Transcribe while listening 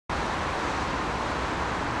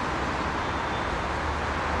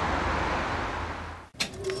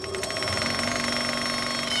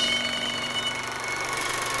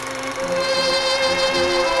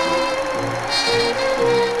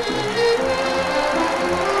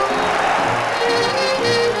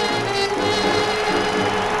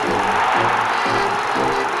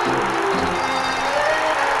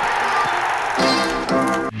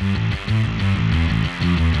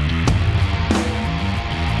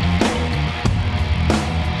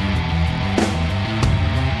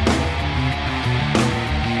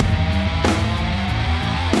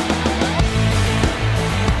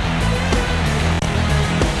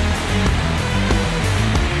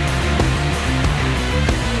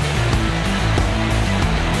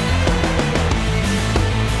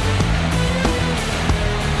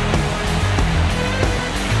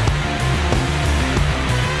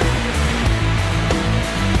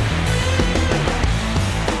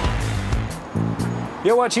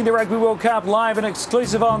You're watching the Rugby World Cup live and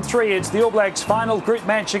exclusive on 3. It's the All Blacks' final group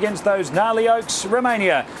match against those gnarly Oaks,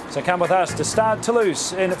 Romania. So come with us to start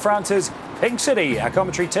Toulouse in France's Pink City. Our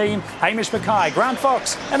commentary team, Hamish Mackay, Grant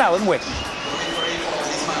Fox and Alan Wick.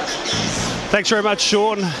 Thanks very much,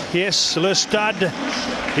 Sean. Yes, Le Stade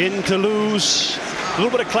in Toulouse. A little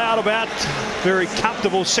bit of cloud about, very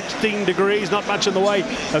comfortable 16 degrees, not much in the way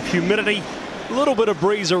of humidity. A little bit of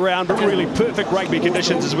breeze around, but really perfect rugby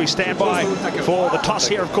conditions as we stand by for the toss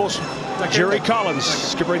here. Of course, Jerry Collins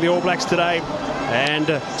skippering the All Blacks today, and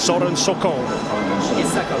Soren Sokol.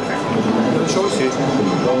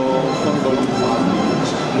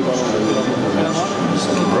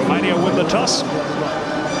 Romania win the toss.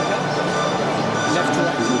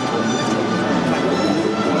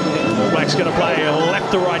 All Blacks going to play a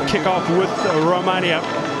left-to-right kickoff with Romania.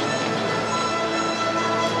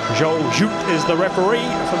 Joël Jutge is the referee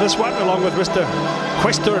for this one, along with Mr.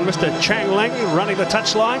 Quester and Mr. Chang Lang running the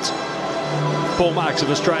touchlines. Paul Marks of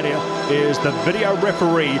Australia is the video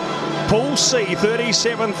referee. Pool C,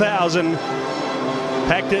 37,000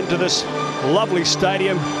 packed into this lovely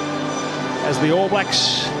stadium as the All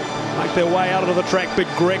Blacks make their way out onto the track. Big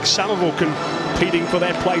Greg Somerville competing for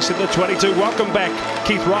that place in the 22. Welcome back,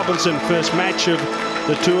 Keith Robinson. First match of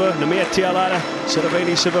the tour. Namir Tialada,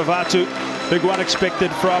 Siraveni Sivavatu. Big one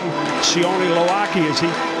expected from Sione Loaki as he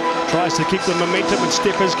tries to keep the momentum and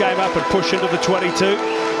step his game up and push into the 22. Doug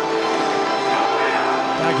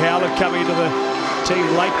Howlett coming into the team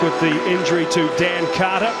late with the injury to Dan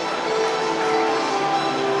Carter.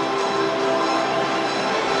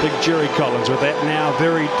 Big Jerry Collins with that now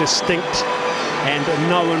very distinct and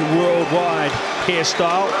known worldwide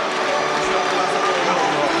hairstyle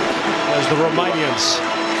as the Romanians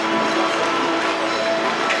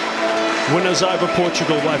winners over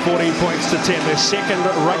Portugal by 14 points to 10. Their second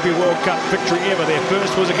Rugby World Cup victory ever. Their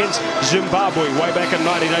first was against Zimbabwe way back in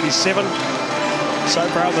 1987. So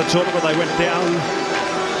far in the tournament, they went down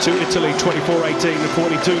to Italy 24-18,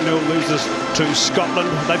 42-0 losers to Scotland.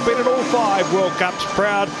 They've been at all 5 World Cups,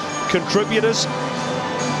 proud contributors,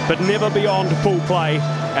 but never beyond pool play,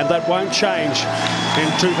 and that won't change in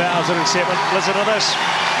 2007. Listen to this.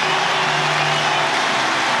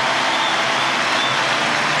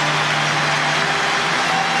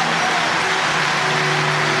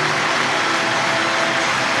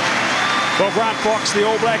 Well, Grant Fox, the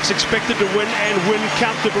All Blacks expected to win and win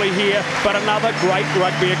comfortably here, but another great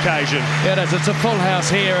rugby occasion. Yeah, it is. It's a full house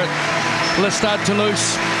here at Le Stade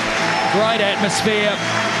Toulouse. Great atmosphere.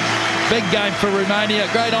 Big game for Romania.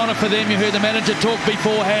 Great honour for them. You heard the manager talk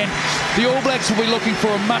beforehand. The All Blacks will be looking for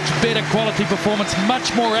a much better quality performance,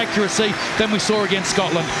 much more accuracy than we saw against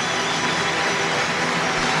Scotland.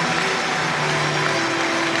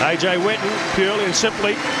 AJ Wetton, purely and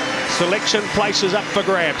simply, selection places up for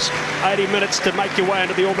grabs. 80 minutes to make your way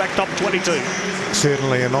into the All Black top 22.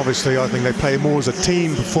 Certainly, and obviously I think they play more as a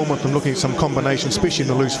team performance than looking at some combination, especially in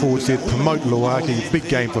the loose forwards. They promote Loaki, big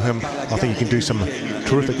game for him. I think he can do some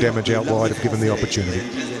terrific damage out wide if given the opportunity.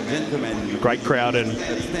 Great crowd in.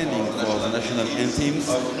 Standing for the national anthems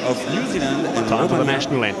of New Zealand and Time Romania, for the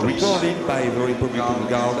national anthems. recorded by the Republican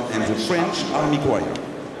Guard and the French Army Choir.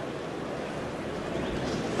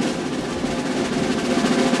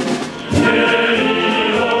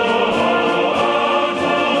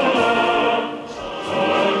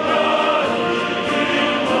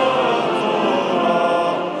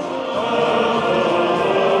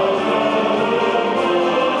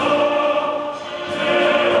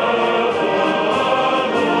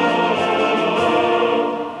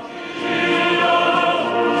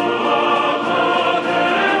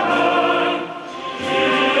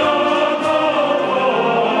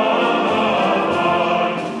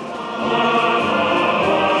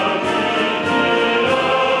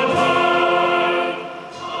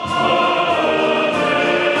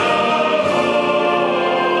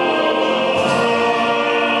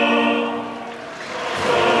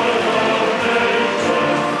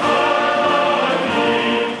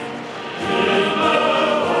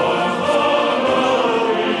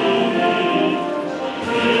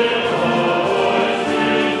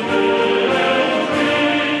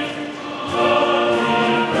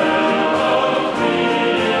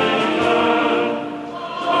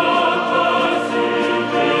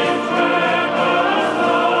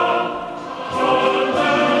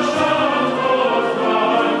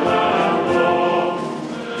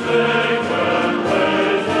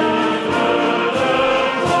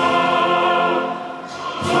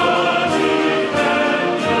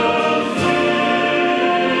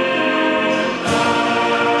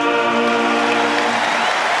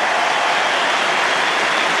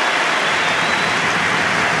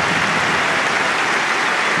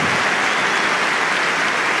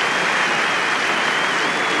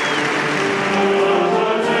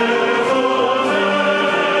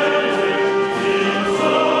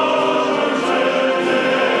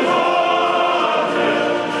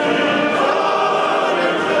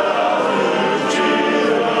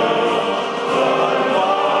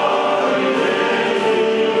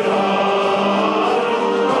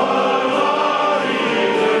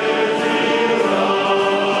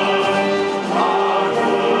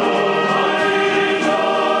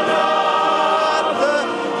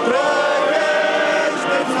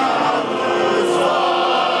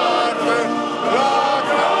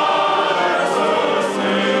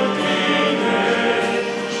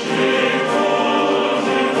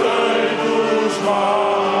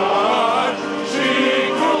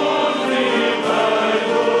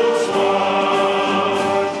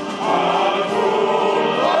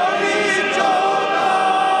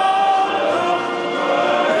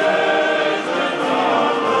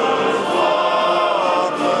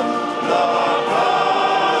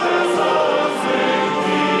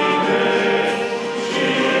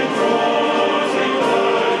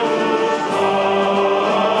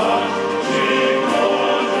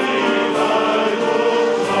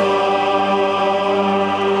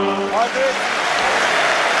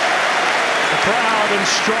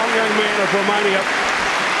 strong young man of Romania.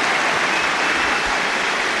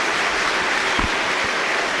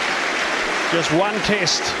 Just one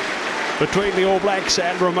test between the All Blacks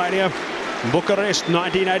and Romania. Bucharest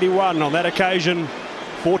 1981. On that occasion,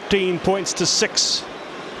 14 points to 6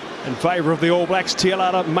 in favour of the All Blacks.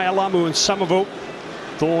 Tialata, Maialamu and Somerville.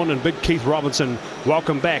 Thorne and Big Keith Robinson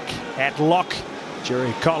welcome back at lock.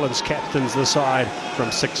 Jerry Collins captains the side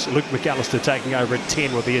from 6. Luke McAllister taking over at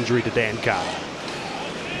 10 with the injury to Dan Carter.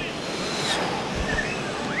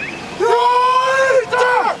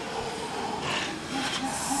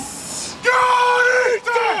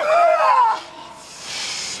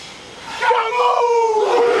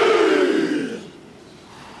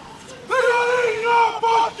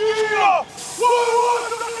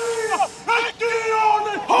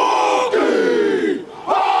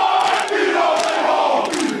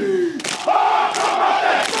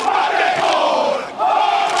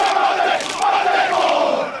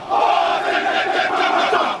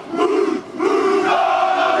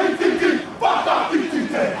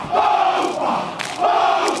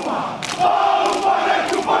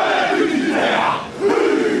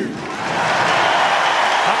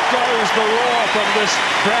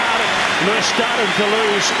 Started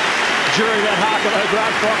Toulouse during that Harkalo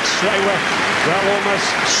Grant Fox. They were almost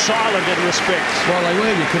silent in respect. Well, they were.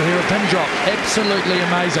 You could hear a pin drop. Absolutely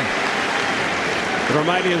amazing. The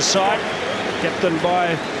Romanian side, captained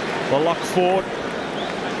by the lock forward,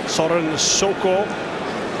 Sorin Sokol.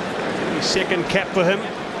 Second cap for him.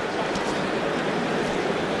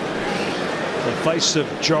 The face of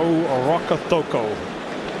Joe Rokotoko.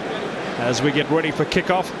 As we get ready for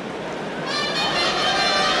kickoff.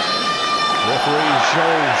 Referee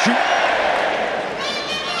Jutge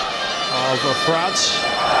of France.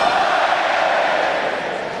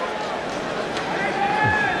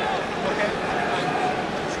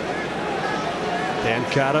 Dan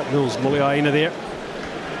Carter, Nils Muliaina there.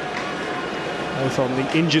 Both on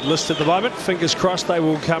the injured list at the moment. Fingers crossed they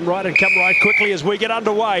will come right quickly as we get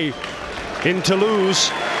underway in Toulouse.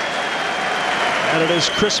 And it is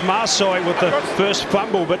Chris Marsoy with the first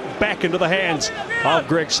fumble, but back into the hands of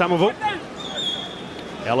Greg Somerville.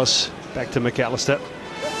 Ellis back to McAllister.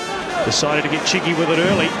 Decided to get cheeky with it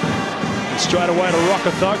early. And straight away to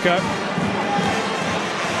Rokotoko.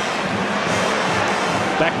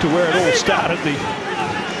 Back to where it all started. The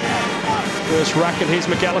first ruck, and here's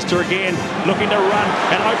McAllister again, looking to run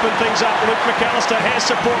and open things up. Luke McAllister has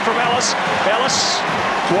support from Ellis. Ellis,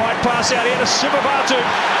 wide pass out here to Sivivatu.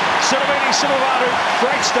 Sivivatu,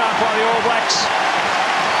 great start by the All Blacks.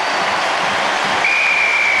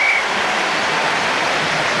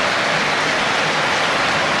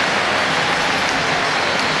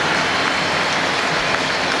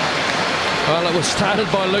 Well, it was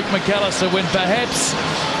started by Luke McAllister when perhaps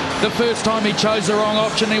the first time he chose the wrong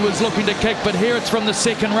option. He was looking to kick, but here it's from the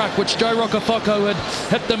second ruck, which Joe Rokotoko had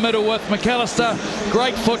hit the middle with. McAllister,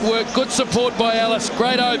 great footwork, good support by Ellis,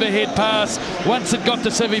 great overhead pass. Once it got to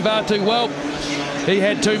Sivivatu, well, he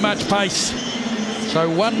had too much pace. So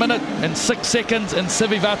 1 minute and 6 seconds and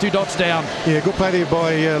Sivivatu dots down. Yeah, good play there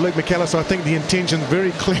by Luke McAllister. I think the intention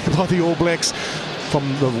very clear by the All Blacks.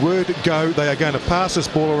 From the word go, they are going to pass this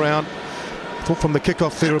ball around. Thought from the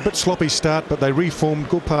kickoff there, a bit sloppy start, but they reformed.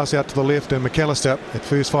 Good pass out to the left, and McAllister at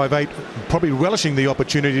first 5'8", probably relishing the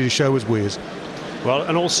opportunity to show his wares. Well,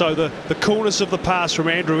 and also the coolness of the pass from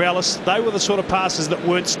Andrew Ellis. They were the sort of passes that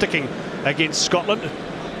weren't sticking against Scotland.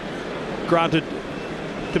 Granted,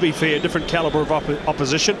 to be fair, different calibre of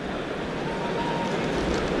opposition.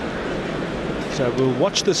 So we'll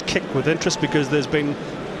watch this kick with interest, because there's been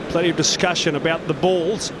plenty of discussion about the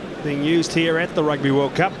balls being used here at the Rugby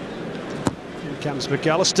World Cup. Comes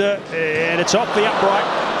McAllister, and it's off the upright.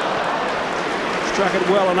 Struck it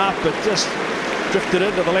well enough, but just drifted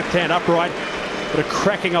into the left-hand upright. But a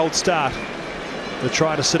cracking old start. The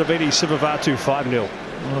try to Sivivatu 5-0.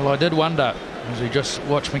 Well, I did wonder, as we just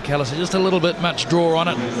watched McAllister, just a little bit much draw on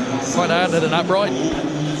it. Quite hard to hit an upright.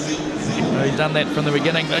 He's done that from the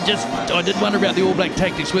beginning. I did wonder about the All Black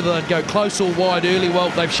tactics, whether they'd go close or wide early. Well,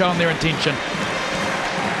 they've shown their intention.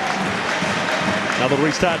 Another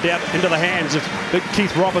restart down into the hands of Big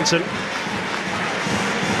Keith Robinson.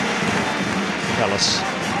 Ellis.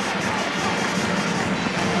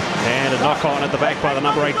 And a knock on at the back by the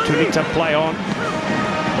number 8, Tunita. Play on.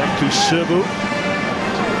 Back to Serbu.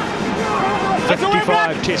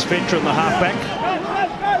 55 Test veteran, the halfback.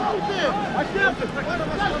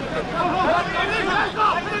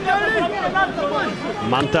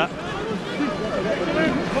 Manta.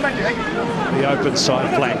 The open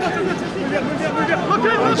side flank.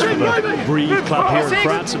 Plays for the Breed club here in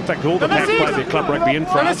France. In fact, all the Packs play their club rugby in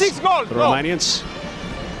France. The Romanians.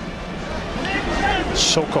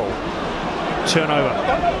 Soko. Turnover.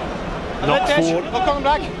 Knocked forward.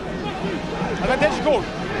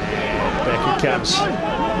 Back he comes.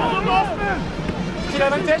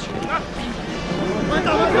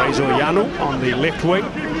 Razor Yanu on the left wing.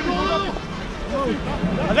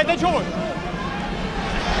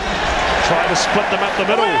 Try to split them up the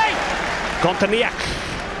middle. Kontaniak.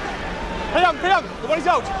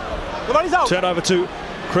 Turnover to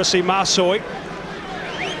Chrissy Marsoy.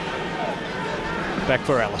 Back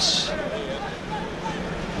for Alice.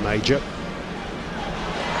 Major.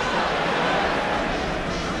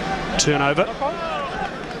 Turnover.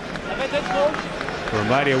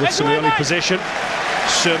 Romania with some early possession.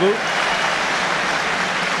 Serbu.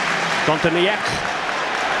 Kontaniak.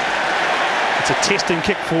 It's a testing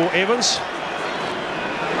kick for Evans.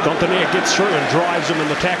 Kontaniak gets through and drives him in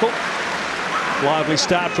the tackle. Lively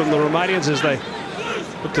start from the Romanians as they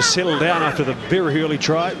look to settle down after the very early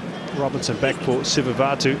try. Robinson back for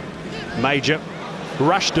Sivivatu. Major.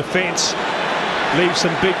 Rush defence. Leaves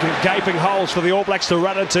some big gaping holes for the All Blacks to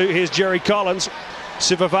run into. Here's Jerry Collins.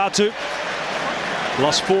 Sivivatu.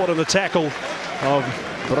 Lost forward in the tackle of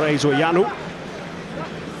Razor Yanu.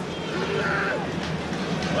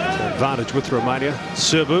 Advantage with Romania.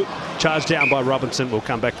 Serbu charged down by Robinson. Will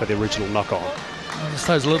come back for the original knock-on. Just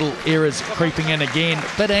those little errors creeping in again.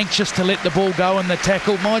 A bit anxious to let the ball go in the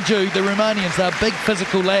tackle. Mind you, the Romanians, they're big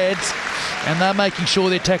physical lads and they're making sure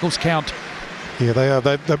their tackles count. Yeah, they are.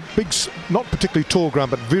 They're big, not particularly tall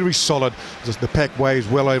ground, but very solid. The pack weighs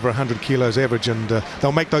well over 100 kilos average, and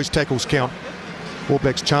they'll make those tackles count. All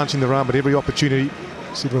Blacks chancing the run, but every opportunity.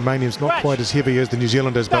 Said Romanians not quite as heavy as the New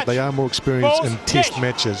Zealanders, but they are more experienced in test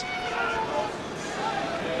matches.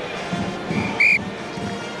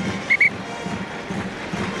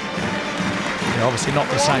 Obviously not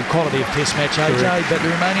the same quality of test match, AJ, but the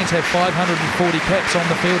Romanians have 540 caps on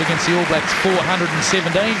the field against the All Blacks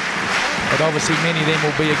 417. But obviously many of them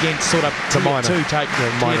will be against sort of tier 2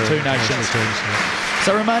 nations.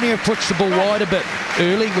 So Romania have pushed the ball wide a bit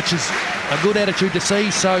early, which is a good attitude to see.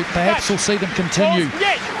 So perhaps we'll see them continue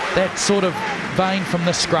that sort of vein from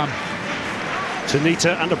this scrum.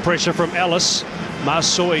 Tanita under pressure from Alice.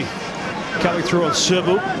 Marsoy coming through on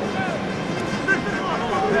Serbu.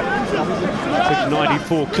 Big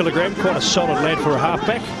 94 kilogram, quite a solid lad for a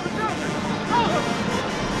halfback.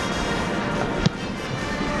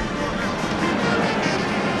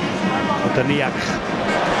 Daniak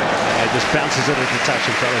just bounces it into touch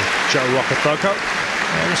in front of Joe Rokotoko.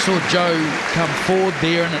 I just saw Joe come forward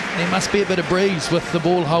there, and there must be a bit of breeze with the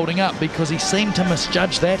ball holding up because he seemed to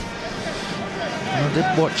misjudge that. And I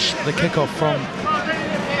did watch the kickoff from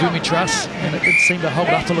Dumitras, and it did seem to hold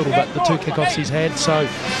up a little bit, the two kickoffs he's had, so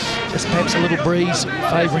just perhaps a little breeze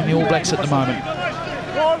favouring the All Blacks at the moment.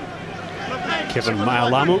 Kevin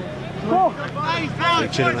Maalamu,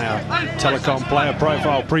 featured in our Telecom player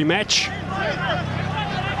profile pre-match.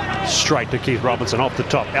 Straight to Keith Robinson off the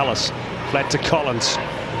top. Ellis, flat to Collins.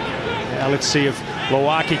 Now let's see if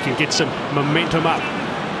Loaki can get some momentum up.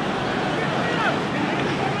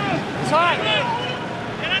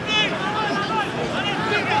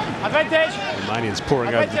 Romanians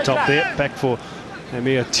pouring over the top there. Back for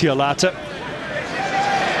Amir Tialata.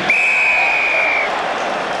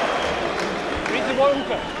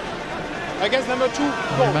 Against number 2.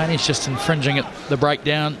 Romania's just infringing at the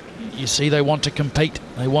breakdown. You see they want to compete.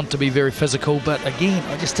 They want to be very physical. But again,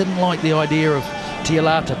 I just didn't like the idea of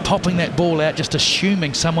Tialata popping that ball out, just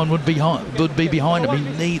assuming someone would be behind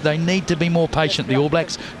him. They need to be more patient, the All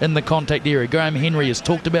Blacks, in the contact area. Graham Henry has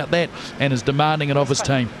talked about that and is demanding it of his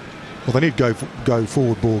team. Well, they need to go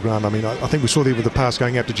forward ball ground. I mean, I think we saw there with the pass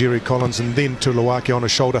going out to Jerry Collins and then to Loaki on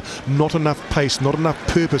his shoulder. Not enough pace, not enough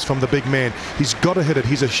purpose from the big man. He's got to hit it.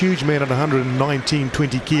 He's a huge man at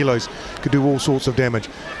 120 kilos. Could do all sorts of damage.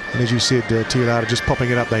 And as you said, Tialata just popping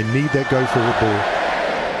it up. They need that go forward ball.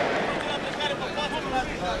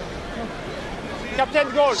 Captain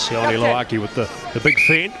goal. Sione Loaki with the big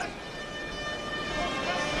fan.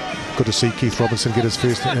 Good to see Keith Robinson get his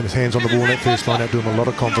hands on the ball in that first line. That do him a lot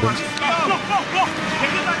of confidence.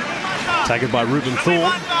 Taken by Ruben Thorne.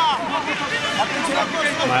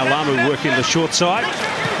 Maalamu working the short side.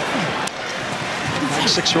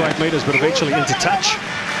 6 or 8 metres, but eventually into touch.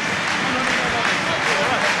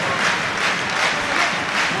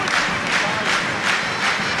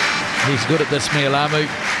 He's good at this, Maalamu.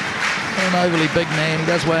 Not an overly big man. He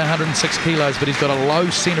does weigh 106 kilos, but he's got a low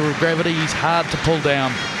centre of gravity. He's hard to pull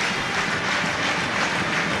down.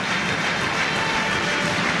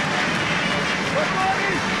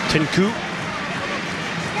 Tinku.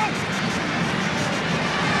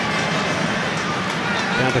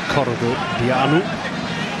 Down to Corridor Dianu.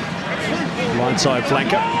 Blindside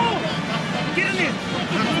flanker.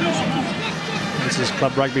 This is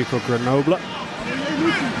club rugby for Grenoble.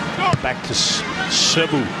 Back to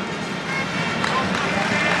Cebu.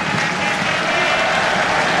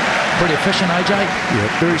 Pretty efficient, AJ.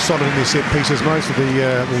 Yeah, very solid in their set pieces. Most of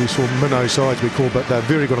the we saw minnow sides we call, but they're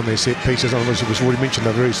very good on their set pieces. And as was already mentioned,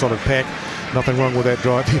 they're a very solid pack. Nothing wrong with that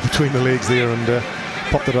drive here between the legs there, and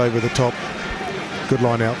popped it over the top. Good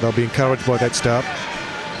line out. They'll be encouraged by that start.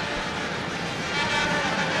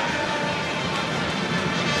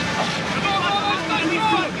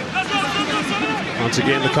 Once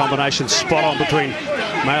again, the combination spot on between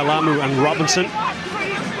Mailamu and Robinson.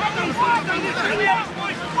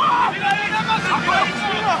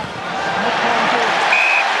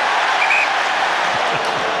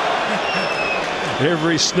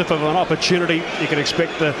 Every sniff of an opportunity, you can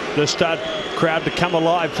expect the stud crowd to come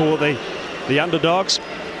alive for the underdogs.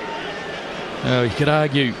 Oh, you could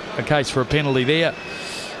argue a case for a penalty there,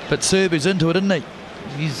 but Serbu's into it, isn't he?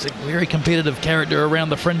 He's a very competitive character around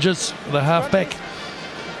the fringes, the halfback.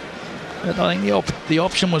 But I think the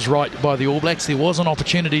option was right by the All Blacks. There was an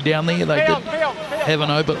opportunity down there. They did have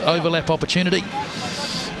an overlap opportunity,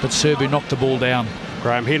 but Serbu knocked the ball down.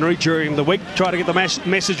 Graham Henry during the week tried to get the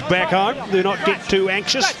message back home. Do not get too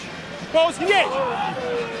anxious.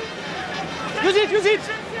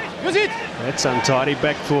 That's untidy.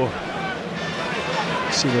 Back for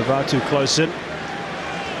Sivivatu close in.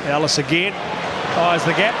 Ellis again. Eyes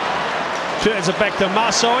the gap. Turns it back to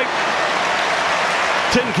Masoi.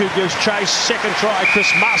 Tinku gives chase. Second try, Chris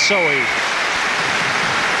Masoi.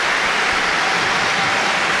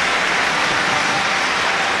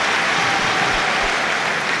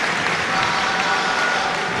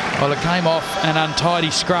 Well, it came off an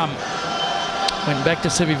untidy scrum. Went back to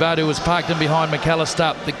Sivivatu, who was parked in behind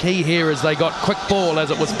McAllister. The key here is they got quick ball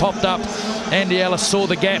as it was popped up. Andy Ellis saw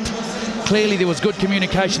the gap. Clearly there was good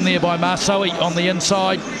communication there by Masoi on the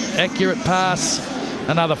inside. Accurate pass.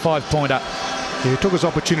 Another 5-pointer. Yeah, he took his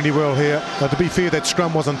opportunity well here. To be fair, that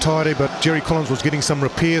scrum wasn't tidy, but Jerry Collins was getting some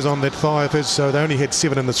repairs on that thigh of his, so they only had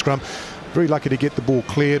 7 in the scrum. Very lucky to get the ball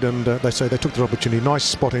cleared, and they say they took their opportunity. Nice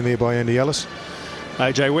spotting there by Andy Ellis.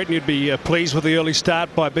 AJ Witten, you'd be pleased with the early start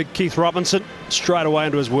by big Keith Robinson, straight away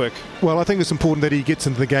into his work. Well, I think it's important that he gets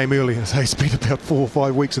into the game early. As he spent about 4 or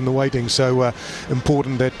 5 weeks in the waiting, so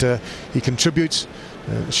important that he contributes,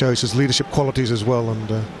 shows his leadership qualities as well,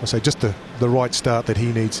 and I say just the right start that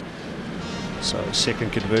he needs. So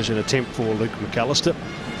second conversion attempt for Luke McAllister.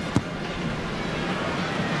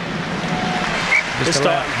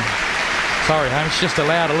 Sorry, Hamish, just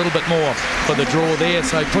allowed a little bit more for the draw there,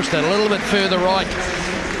 so pushed that a little bit further right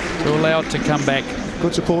to allow it to come back.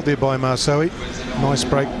 Good support there by Masoi. Nice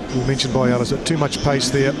break, we mentioned by Ellis. Too much pace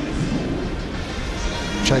there.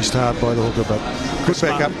 Chased hard by the hooker, but good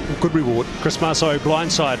backup, good reward. Chris Masoi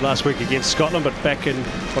blindside last week against Scotland, but back in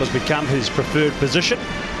what has become his preferred position.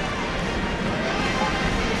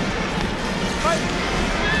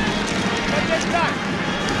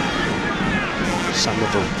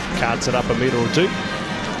 Somerville cards it up a metre or two.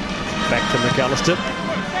 Back to McAllister.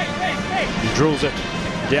 He drills it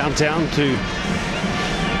downtown to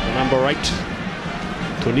number 8,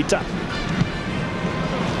 Tonita.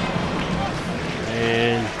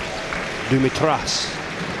 And Dumitras.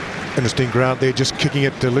 Interesting ground there, just kicking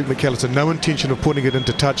it to Luke McAllister. No intention of putting it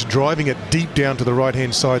into touch, driving it deep down to the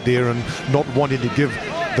right-hand side there and not wanting to give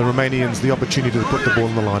the Romanians the opportunity to put the ball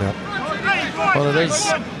in the line out. Well, it is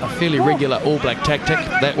a fairly regular All Black tactic,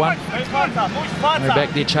 that one. They're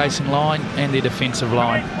back their chasing line and their defensive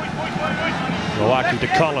line. Milwaukee to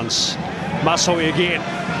Collins. Masoi again.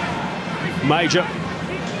 Major.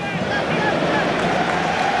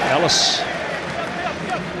 Ellis.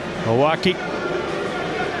 Milwaukee.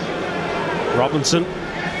 Robinson.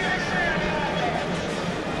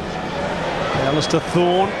 Alistair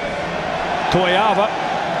Thorne. Toyava.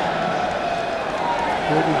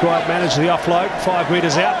 Didn't quite manage the offload, 5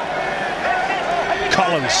 metres out.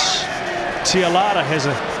 Collins. Tialada has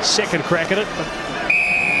a second crack at it, but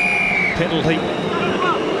penalty.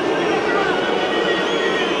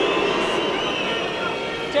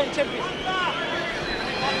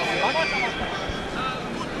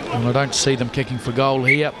 Well, I don't see them kicking for goal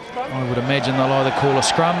here. I would imagine they'll either call a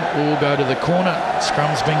scrum or go to the corner.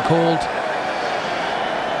 Scrum's been called.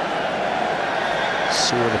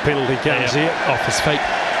 See where the penalty comes here. Off his feet.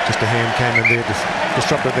 Just a hand came in there,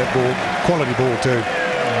 disrupted that ball. Quality ball too.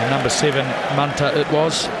 Number 7, Munter it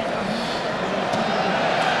was.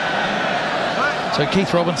 So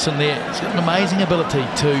Keith Robinson there, he's got an amazing ability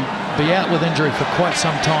to be out with injury for quite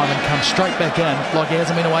some time and come straight back in like he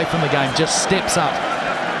hasn't been away from the game, just steps up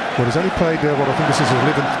Well, he's only played, I think this is his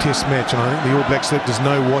 11th Test match, and I think the All Black selectors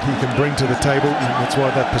know what he can bring to the table, and that's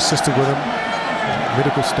why they've persisted with him.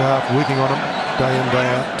 Medical staff working on him day in, day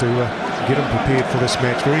out to get him prepared for this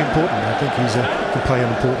match. Very important. I think he's can play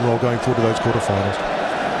an important role going forward to those quarterfinals.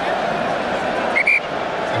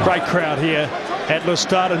 Great crowd here at Le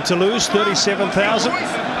Stade in Toulouse, 37,000.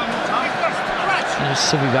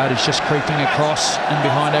 Sivivati's just creeping across in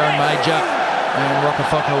behind Aaron Major, and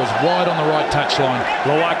Rokafoko is wide on the right touchline.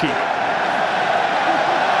 Lowaki.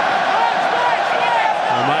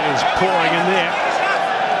 Romania's pouring in there.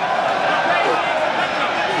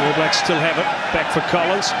 The All Blacks still have it. Back for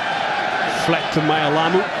Collins. Flat to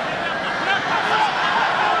Mayalamu.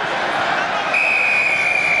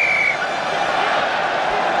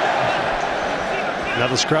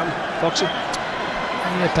 Another scrum, Foxy?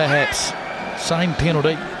 Yeah, perhaps. Same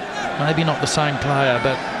penalty. Maybe not the same player,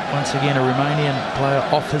 but once again a Romanian player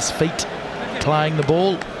off his feet playing the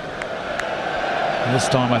ball. And this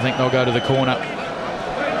time I think they'll go to the corner.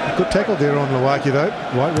 A good tackle there on Lowaki though,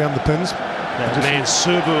 right round the pins. That man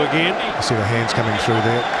Serbu again. You see the hands coming through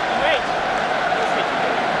there.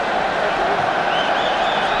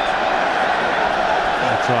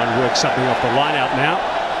 They'll try and work something off the line out now.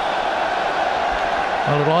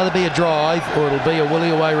 Well, it'll either be a drive or it'll be a willy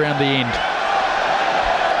away round the end.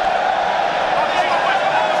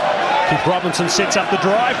 Keith Robinson sets up the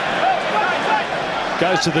drive.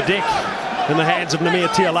 Goes to the deck in the hands of Namir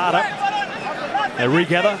Tialata. They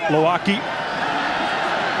regather. Lowaki.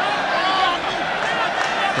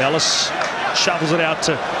 Ellis shovels it out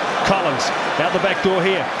to Collins. Out the back door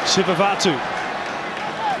here. Sivivatu.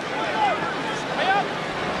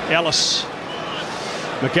 Ellis.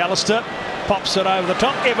 McAllister pops it over the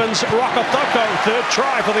top. Evans, Rokafoko. Third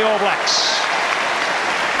try for the All Blacks.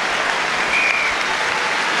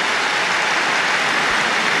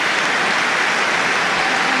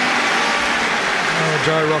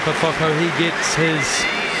 Joe Rokafoko, he gets his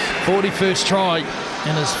 41st try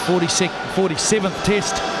in his 47th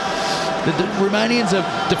test. The Romanians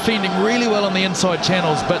are defending really well on the inside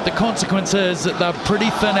channels, but the consequence is that they're pretty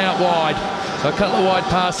thin out wide. So a couple of wide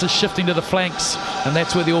passes shifting to the flanks, and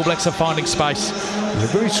that's where the All Blacks are finding space. They're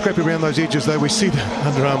very scrappy around those edges though. We see the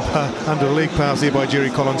under leg pass there by Jerry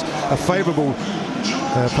Collins. A favourable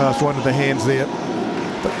pass right into the hands there.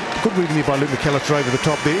 But good reading there by Luke McAllister over the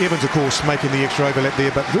top there. Evans, of course, making the extra overlap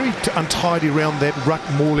there, but very untidy around that ruck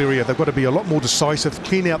maul area. They've got to be a lot more decisive,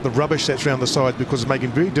 clean out the rubbish that's around the side, because it's making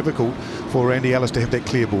it very difficult for Andy Ellis to have that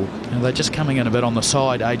clear ball. And they're just coming in a bit on the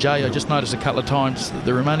side, AJ. I just noticed a couple of times that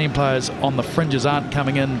the Romanian players on the fringes aren't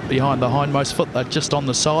coming in behind the hindmost foot. They're just on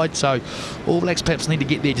the side. So All Blacks perhaps need to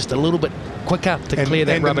get there just a little bit quicker to clear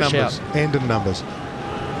that rubbish out. And in numbers.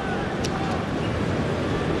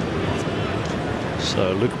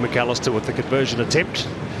 So Luke McAllister with the conversion attempt.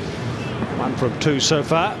 1 from 2 so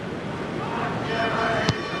far.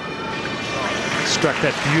 Struck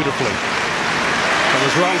that beautifully. On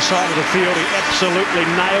his wrong side of the field, he absolutely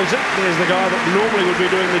nails it. There's the guy that normally would be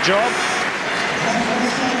doing the job.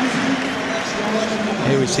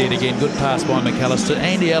 Here we see it again. Good pass by McAllister.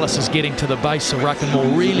 Andy Ellis is getting to the base of ruck and more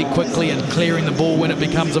really quickly and clearing the ball when it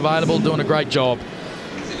becomes available, doing a great job.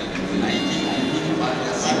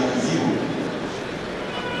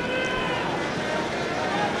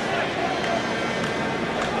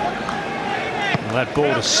 That ball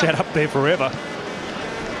is set up there forever.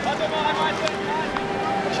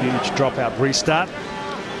 Huge dropout restart.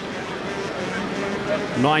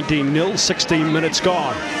 19-0, 16 minutes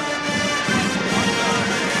gone.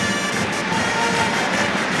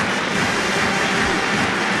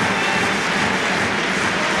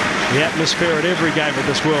 The atmosphere at every game of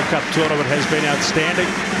this World Cup tournament has been outstanding.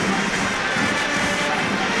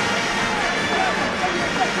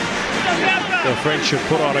 The French have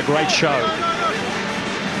put on a great show.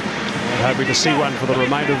 Hoping to see one for the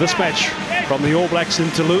remainder of this match from the All Blacks in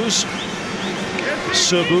Toulouse.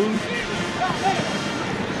 Serbu.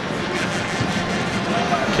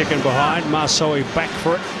 Kicking behind. Marsoe back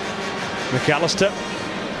for it. McAllister.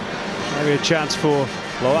 Maybe a chance for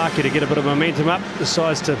Lowaki to get a bit of momentum up.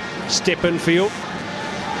 Decides to step in field.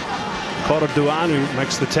 Kota Duan who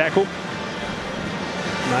makes the tackle.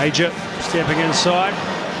 Major stepping inside.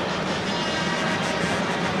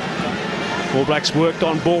 All Blacks worked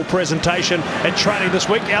on ball presentation at training this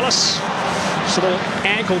week. Ellis, just a little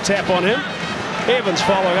ankle tap on him. Evans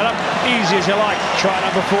following it up, easy as you like. Try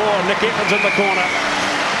number 4, Nick Evans in the corner.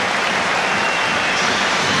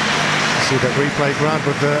 See that replay, Grant,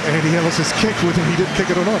 with Andy Ellis's kick, whether he did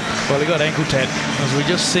kick it or not. Well, he got ankle tap, as we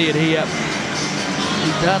just see it here.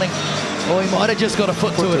 He's darting. Oh, he might have just got a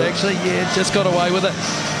foot to it, actually. Yeah, just got away with it.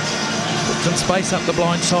 Some space up the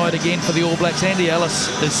blind side again for the All Blacks. Andy Ellis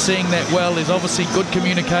is seeing that well. There's obviously good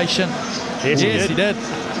communication. Yes, he did.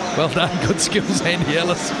 Well done. Good skills, Andy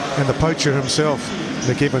Ellis. And the poacher himself,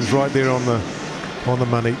 Nick Evans, right there on the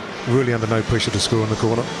money. Really under no pressure to score in the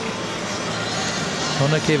corner. Well,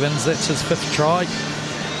 Nick Evans, that's his 5th try.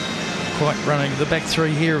 Quite running. The back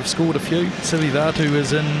 3 here have scored a few. Silivatu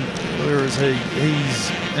is in, where is he?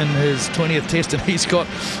 He's in his 20th test and he's got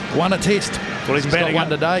 1 a test. Well, he's got 1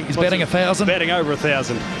 today. He's batting 1,000. Batting over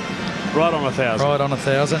 1,000. Right on 1,000. Right on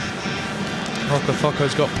 1,000.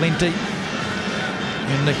 Rokofoko's got plenty.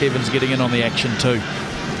 And Nick Evans getting in on the action too.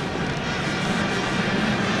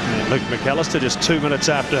 And Luke McAllister just 2 minutes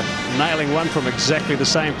after nailing one from exactly the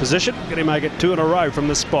same position. Can he make it 2 in a row from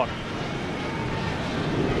this spot?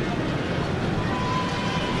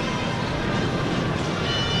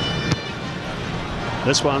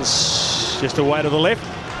 This one's just away to the left.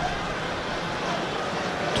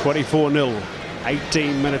 24-0.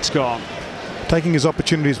 18 minutes gone. Taking his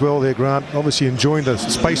opportunities well there, Grant. Obviously enjoying the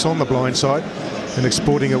space on the blind side and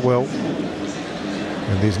exploiting it well.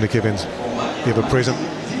 And there's Nick Evans, ever present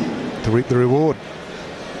to reap the reward.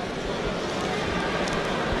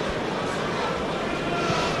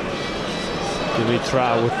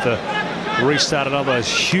 Dimitra with the restart, another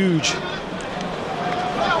huge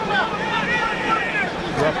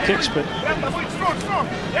rough kicks, but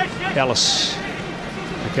Ellis,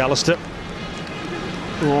 McAllister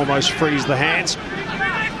almost frees the hands.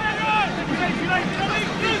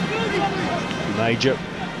 Major.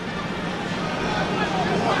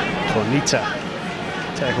 Tornita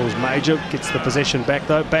tackles Major, gets the possession back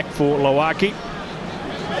though, back for Lowaki.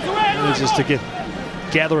 Manages to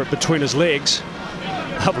gather it between his legs.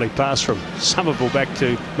 Lovely pass from Somerville back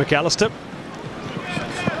to McAllister.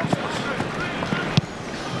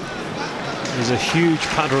 He's a huge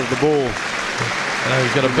punter of the ball.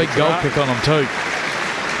 He's got a big goal kick on him too.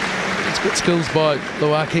 It's good skills by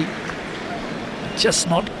Lowaki. Just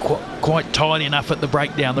not quite tidy enough at the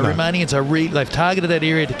breakdown. The Romanians are they've targeted that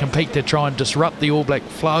area to compete to try and disrupt the All Black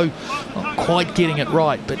flow. Not quite getting it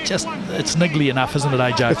right, but just it's niggly enough, isn't it,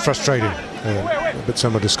 AJ? It's frustrating. A bit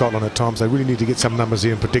similar to Scotland at times. They really need to get some numbers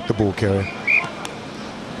here and predict the ball carrier.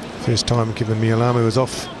 First time Kevin Mialamu was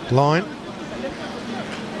off line.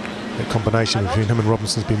 That combination between him and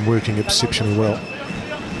Robinson's been working exceptionally well.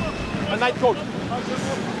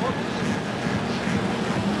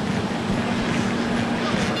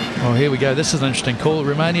 Oh, here we go. This is an interesting call.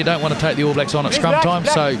 Romania don't want to take the All Blacks on at scrum time,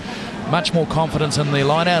 so much more confidence in their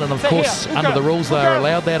line out. And of course, under the rules, they are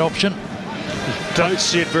allowed that option. Don't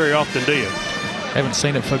see it very often, do you? Haven't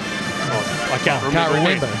seen it for... I can't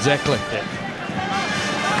remember. Exactly. Yeah.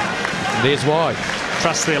 There's why.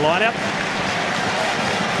 Trust their line out.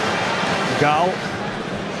 Goal.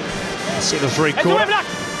 Set of 3/4.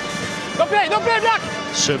 Don't play, Black!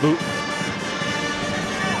 Cebu.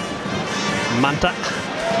 Manta.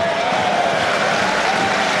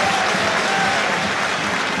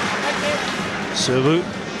 Cebu.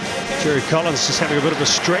 Jerry Collins just having a bit of a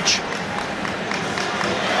stretch.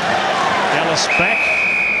 Ellis back.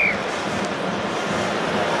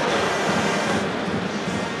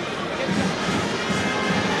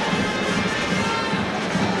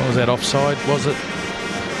 What was that, offside? Was it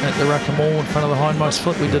at the ruck and maul in front of the hindmost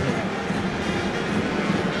foot? We didn't.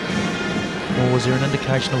 Or was there an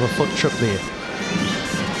indication of a foot trip there?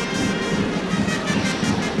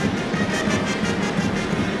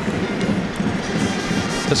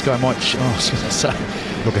 This guy might... I was going to say...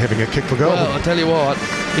 Look at having a kick for goal. Well, I'll tell you what,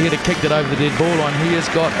 he had kicked it over the dead ball line. He has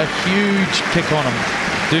got a huge kick on him.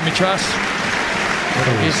 Dimitras.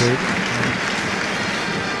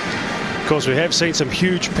 Of course, we have seen some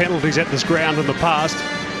huge penalties at this ground in the past.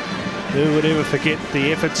 Who would ever forget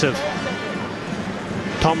the efforts of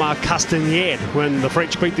Thomas Castagnette when the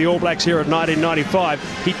French beat the All Blacks here in 1995.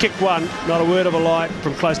 He kicked one, not a word of a lie,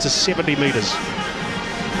 from close to 70 metres.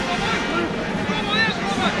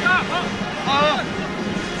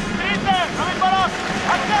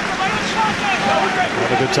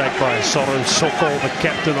 What a good take by Soren Sokol, the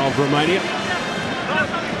captain of Romania.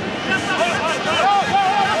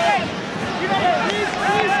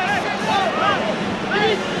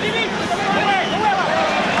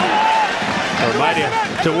 Romania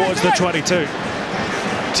towards the 22.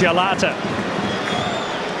 Tialata.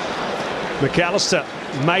 McAllister.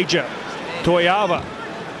 Major. Toyava.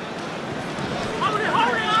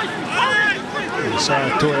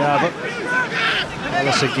 Inside Toyava.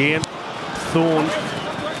 Ellis again. Thorne.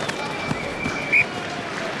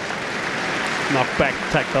 Knock back,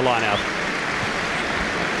 take the line out.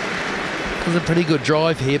 It was a pretty good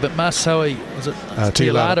drive here, but Marseille, was it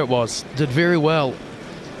Tialata it was, did very well.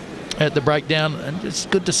 at the breakdown, and it's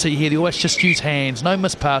good to see here the All Blacks just use hands, no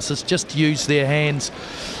missed passes, just use their hands.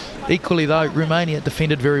 Equally though, Romania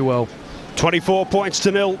defended very well. 24 points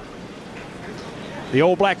to 0. The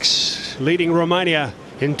All Blacks leading Romania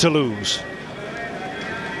in Toulouse.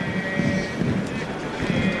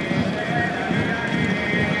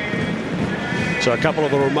 So a couple of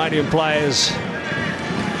the Romanian players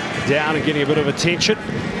down and getting a bit of attention.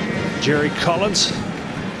 Jerry Collins.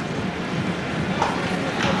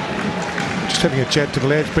 Just having a chat to the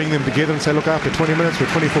lads, bring them together and say, look, after 20 minutes, we're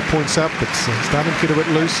 24 points up. It's starting to get a bit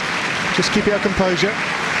loose. Just keep our composure.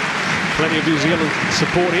 Plenty of New Zealand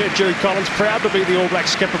support here. Jerry Collins proud to be the All Black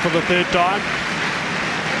skipper for the third time.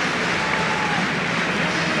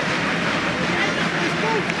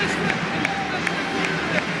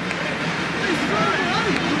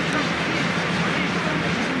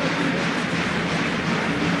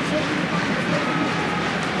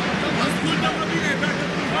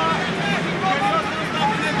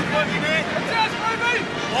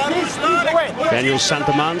 Daniel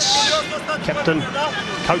Santamans, captain,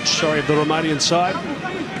 coach, of the Romanian side.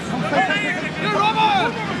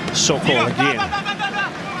 Sokol again.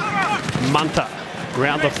 Manta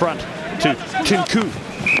round the front to Tinku.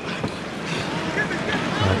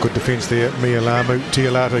 Good defence there. Mialamu,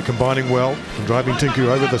 Tialato combining well and driving Tinku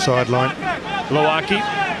over the sideline. Loaki.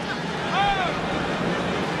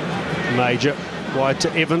 Major wide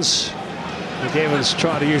to Evans. Evans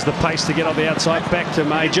trying to use the pace to get on the outside, back to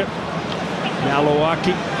Major. Now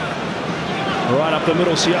Loaki, right up the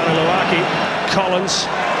middle, Sione Loaki. Collins,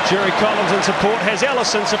 Jerry Collins in support, has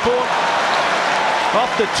Ellison support.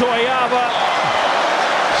 Off the Toyava.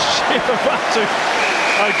 Shevavatu.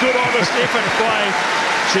 A good honest effort by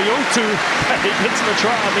Chiuntu. He gets the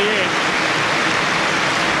try at the end.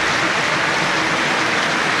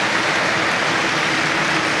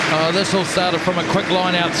 This all started from a quick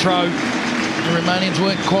line-out throw. The Romanians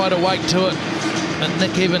weren't quite awake to it, and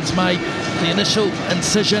Nick Evans made the initial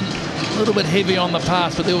incision a little bit heavy on the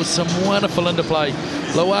pass, but there was some wonderful interplay.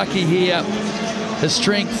 Loaki here, his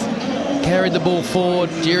strength, carried the ball forward.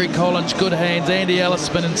 Jerry Collins, good hands. Andy Ellis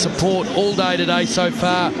been in support all day today so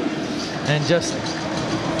far, and just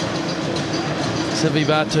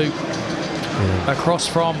Sivivatu across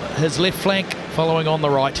from his left flank, following on the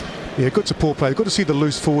right. Yeah, good support play. Good to see the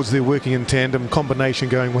loose forwards there working in tandem, combination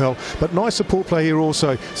going well. But nice support play here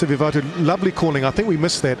also. Sivivatu, lovely calling. I think we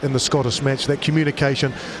missed that in the Scottish match, that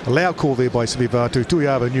communication. A loud call there by Sivivatu.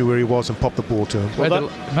 Tuiava knew where he was and popped the ball to him.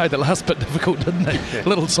 Made the last bit difficult, didn't he? Yeah. A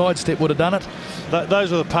little sidestep would have done it.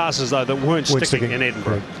 Those were the passes, though, that weren't sticking in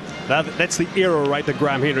Edinburgh. That's the error rate that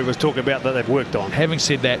Graham Henry was talking about that they've worked on. Having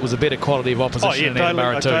said that, it was a better quality of opposition in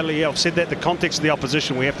Edinburgh too. Totally, yeah. I've said that the context of the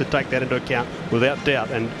opposition, we have to take that into account without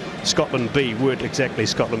doubt. And Scotland B weren't exactly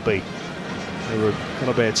Scotland B. They were not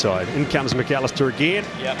a bad side. In comes McAllister again.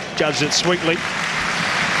 Yep. Judged it sweetly.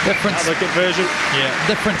 Difference. Another conversion. Yeah.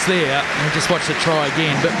 Difference there. And just watch the try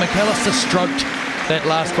again. But McAllister stroked that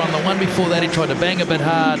last one. The one before that, he tried to bang a bit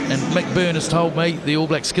hard. And Mick Byrne has told me, the All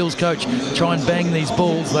Black skills coach, try and bang these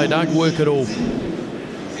balls. They don't work at all.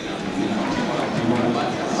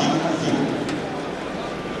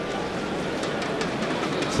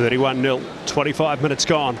 (31-0), 25 minutes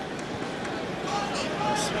gone.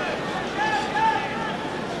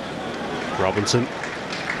 Robinson.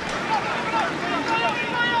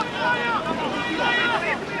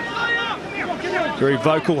 Very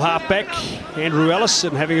vocal halfback, Andrew Ellis,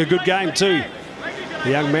 and having a good game too.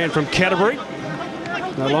 The young man from Canterbury.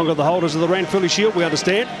 No longer the holders of the Ranfurly Shield, we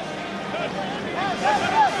understand.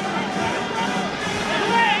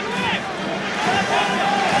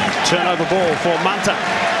 Turnover ball for Manta.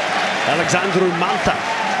 Alexandru Manta.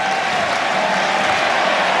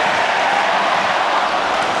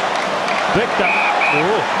 Victor.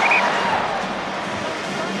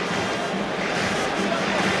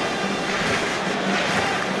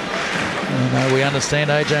 We understand,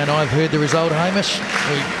 AJ and I have heard the result, Hamish.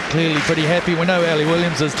 We're clearly pretty happy. We know Ali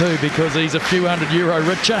Williams is too, because he's a few €100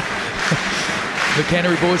 richer. The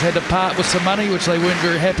Canterbury boys had to part with some money, which they weren't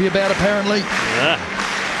very happy about, apparently. Yeah.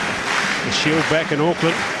 The Shield back in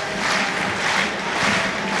Auckland.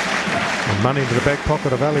 And money into the back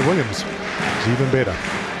pocket of Ali Williams. It's even better.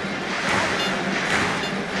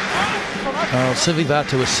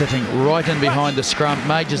 Sivivatu is sitting right in behind the scrum.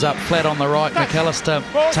 Major's up flat on the right. McAllister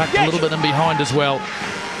tucked a little bit in behind as well.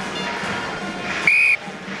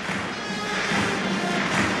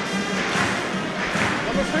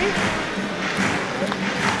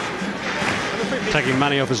 Taking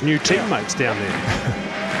money off his new teammates down there.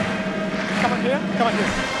 Come on here, come on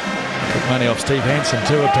here. Took money off Steve Hansen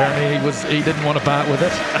too, apparently. He didn't want to part with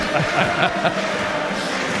it.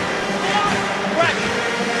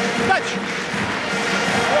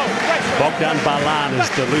 Bogdan Balan is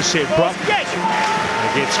the loose head prop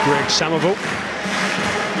against Greg Somerville.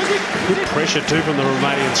 Good pressure too from the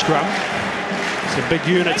Romanian scrum. Some big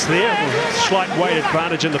units there. Slight weight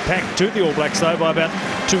advantage in the pack to the All Blacks though by about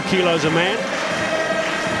 2 kilos a man.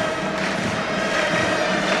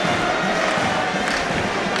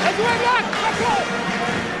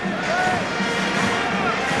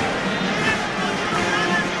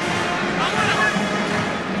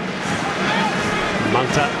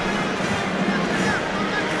 Manta.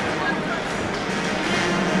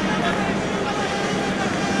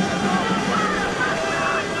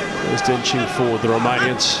 First inching forward the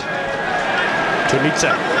Romanians.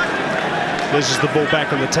 Tunita. This is the ball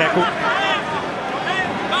back in the tackle.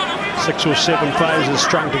 6 or 7 phases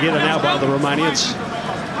strung together now by the Romanians.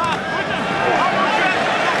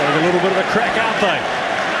 Having a little bit of a crack, aren't they?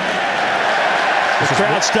 The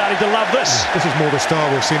crowd's starting to love this. This is more the style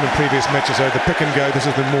we've seen in previous matches. So the pick and go, this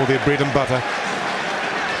has been more their bread and butter.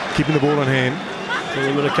 Keeping the ball in hand.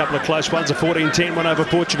 With a couple of close ones, a 14-10 win over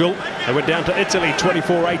Portugal. They went down to Italy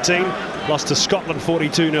 24-18, lost to Scotland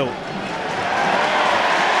 42-0.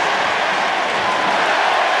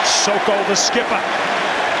 Sokol, the skipper,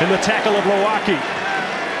 in the tackle of Lawaki.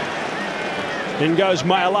 In goes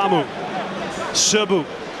Maialamu. Serbu.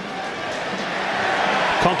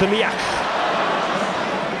 Kontaniak.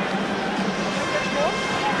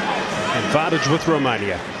 Advantage with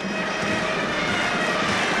Romania.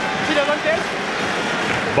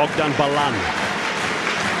 Bogdan Balan.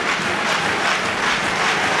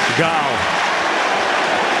 Gal.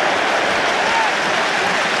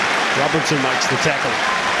 Robinson makes the tackle.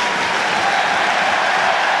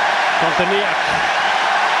 Kontaniak.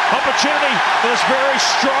 Opportunity for this very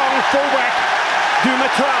strong fullback,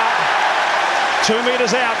 Dumitra. 2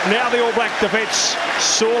 metres out. Now the All Black defence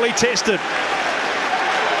sorely tested.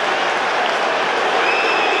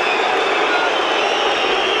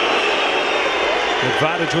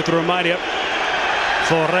 Advantage with Romania.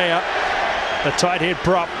 Florea, the tight head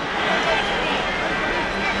prop.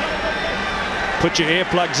 Put your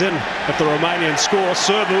earplugs in if the Romanians score.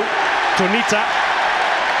 Serbu, Tunita.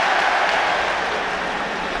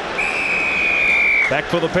 Back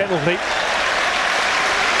for the penalty.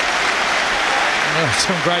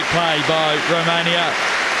 Some great play by Romania.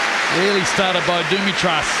 Really started by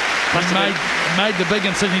Dumitras. He made the big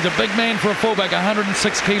incision. He's a big man for a fullback,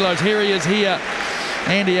 106 kilos. Here he is here.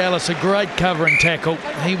 Andy Ellis, a great covering tackle.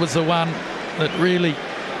 He was the one that really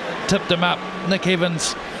tipped him up. Nick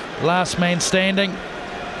Evans, last man standing,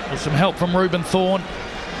 with some help from Ruben Thorne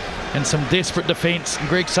and some desperate defence.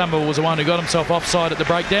 Greg Somerville was the one who got himself offside at the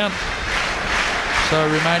breakdown. So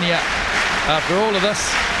Romania, after all of this,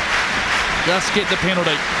 just get the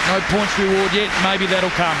penalty. No points reward yet. Maybe that'll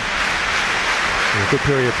come. Yeah, good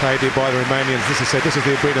period of play there by the Romanians. As I said, this is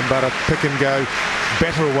their bread and butter. Pick and go,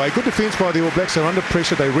 batter away. Good defence by the All Blacks. They're under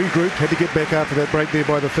pressure. They regrouped. Had to get back after that break there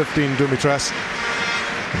by the 15, Dumitras.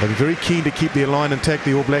 And they'll be very keen to keep their line intact,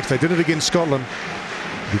 the All Blacks. They did it against Scotland.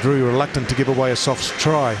 They're very reluctant to give away a soft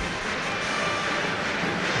try.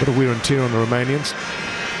 Bit of wear and tear on the Romanians.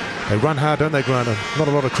 They run hard, don't they, Grant? Not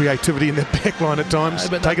a lot of creativity in their back line at times.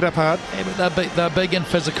 Take it up hard. Yeah, but they're big and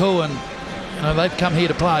physical, and you know they've come here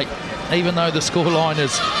to play, even though the scoreline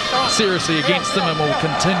is seriously against them and will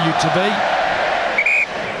continue to be.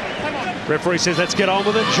 Referee says let's get on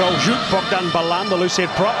with it. Joel Jutge, Bogdan Balan, the loose head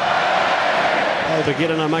prop.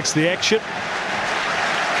 Beginner makes the action.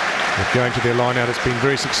 They're going to their line out. It's been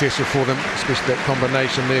very successful for them, especially that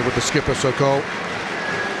combination there with the skipper, Sokol.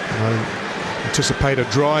 Anticipate a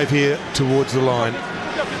drive here towards the line.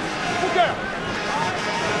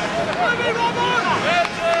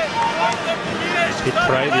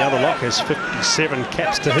 Petre, the other lock, has 57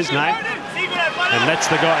 caps to his name. And that's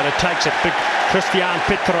the guy that takes it, big Christian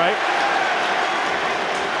Petre.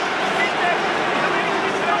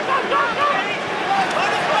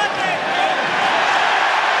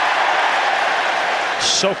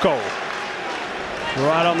 Sokol,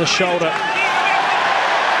 right on the shoulder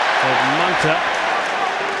of Manta.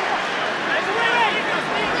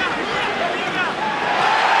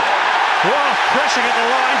 Whoa, crashing at the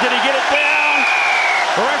line. Did he get it down?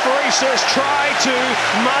 The referee says try to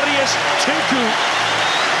Marius Tinku.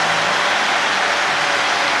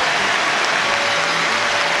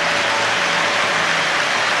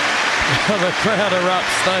 The crowd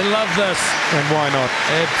erupts. They love this. And why not?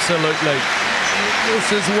 Absolutely.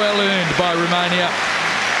 This is well earned by Romania.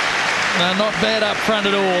 They're not bad up front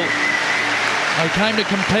at all. They came to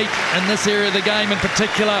compete in this area of the game in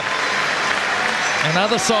particular. And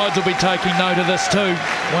other sides will be taking note of this too.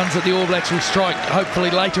 Ones that the All Blacks will strike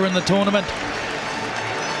hopefully later in the tournament.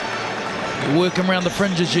 You work them around the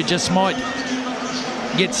fringes, you just might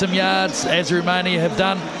get some yards, as Romania have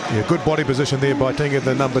done. Yeah, good body position there by Tinga,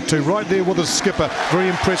 the number 2. Right there with the skipper. Very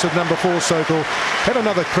impressive, number 4, Sokol. Had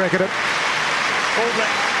another crack at it.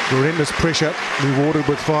 Horrendous pressure, rewarded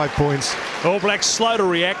with 5 points. All Blacks slow to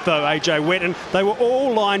react though, AJ Wetton. They were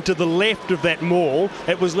all lined to the left of that maul.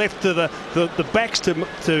 It was left to the backs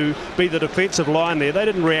to be the defensive line there. They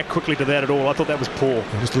didn't react quickly to that at all. I thought that was poor.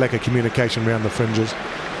 Just a lack of communication around the fringes.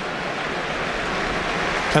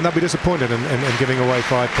 And they'll be disappointed in giving away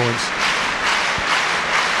 5 points.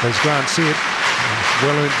 As Grant said,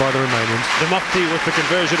 well earned by the Romanians. The Mufti with the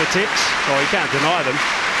conversion attempts. Oh, you can't deny them.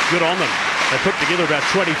 Good on them. They put together about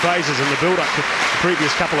 20 phases in the build-up to the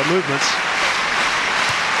previous couple of movements.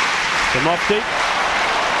 The Mufti,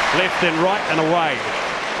 left and right and away.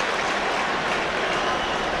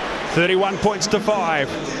 31 points to 5.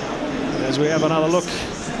 As we have another look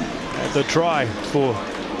at the try for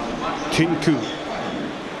Tinku.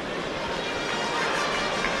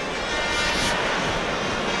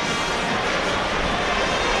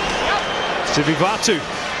 Sivivatu.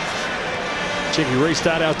 Cheeky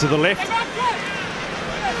restart out to the left.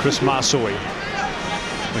 Chris Marsoi.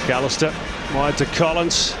 McAllister wide to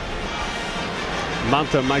Collins.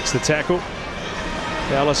 Mantha makes the tackle.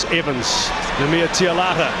 Alice Evans. Namir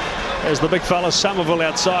Tialata as the big fella Somerville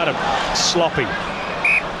outside him. Sloppy.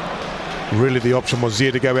 Really the option was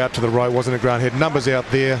there to go out to the right, wasn't it, Grant? Had numbers out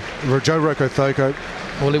there. Joe Rokothoko.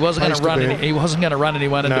 Well, he wasn't going to run. He wasn't going to run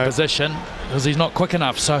anyone into position because he's not quick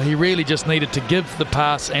enough. So he really just needed to give the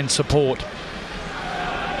pass and support.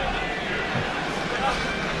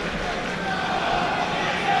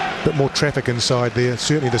 Bit more traffic inside there.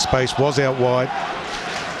 Certainly the space was out wide.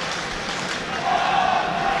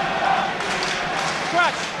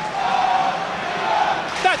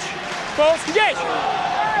 Touch. Pause. Engage.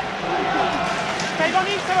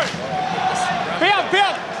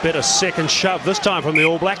 Better second shove this time from the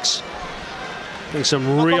All Blacks. Getting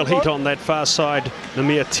some real heat on that far side.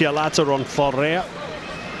 Namir Tialata on Forrea.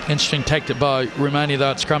 Interesting tactic by Romania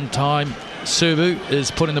though at scrum time. Serbu is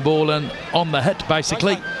putting the ball in on the hit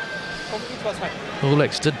basically. All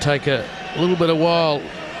Blacks did take a little bit of while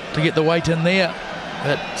to get the weight in there.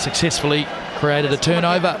 That successfully created a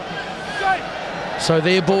turnover. So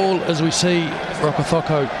their ball, as we see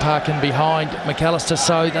Rokothoko parking behind McAllister,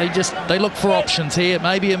 so they look for options here.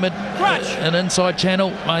 Maybe an inside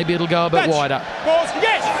channel, maybe it'll go a bit wider.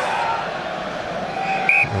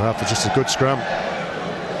 Well, for just a good scrum.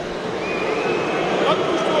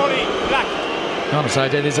 Honestly,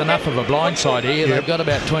 there's enough of a blind side here. They've got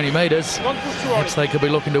about 20 metres. Perhaps they could be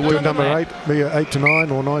looking to work number 8, be 8 to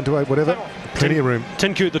 9 or 9 to 8, whatever. Plenty of room.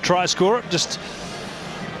 Tinku, the try scorer, just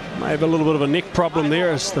may have a little bit of a neck problem there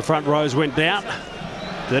as the front rows went down.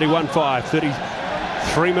 31-5,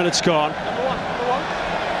 33 minutes gone.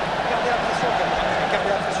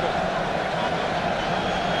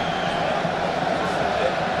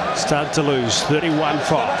 Start to lose, 31-5.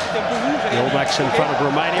 The All Blacks in front of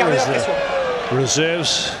Romania as the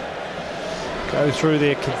reserves go through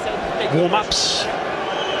their warm-ups.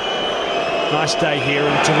 Nice day here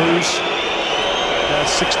in Toulouse.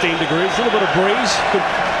 16 degrees, a little bit of breeze, good,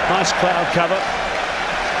 nice cloud cover.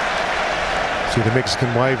 See the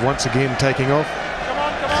Mexican wave once again taking off.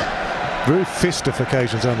 Very festive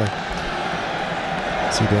occasions, aren't they?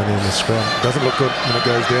 See down there in the scrum. Doesn't look good when it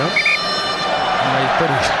goes down.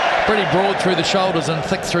 He's pretty broad through the shoulders and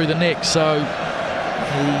thick through the neck, so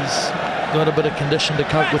he's got a bit of condition to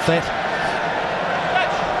cope with that.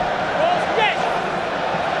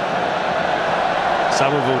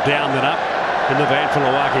 Somerville down then up in the van for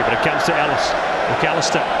Lawaki, but it comes to Alice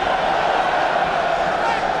McAllister.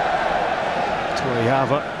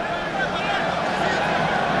 Toriava.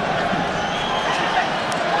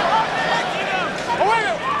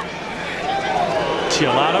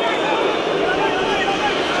 Tialata.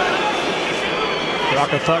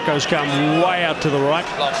 Rakathoko's come way out to the right.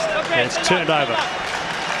 And it's turned over.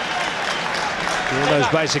 All those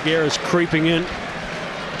basic errors creeping in.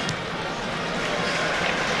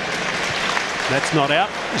 That's not out.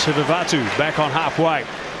 Sivivatu back on halfway.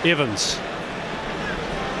 Evans.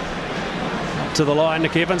 Up to the line,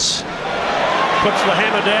 Nick Evans. Puts the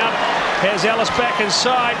hammer down. Has Ellis back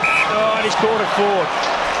inside. Oh, and he's caught it forward.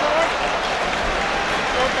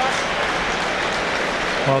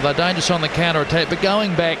 Well, they're dangerous on the counter-attack, but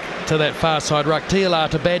going back to that far side ruck,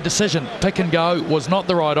 Tialata, bad decision. Pick and go was not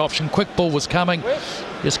the right option. Quick ball was coming.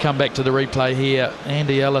 Just come back to the replay here.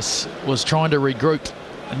 Andy Ellis was trying to regroup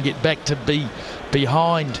and get back to be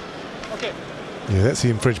behind. Yeah, that's the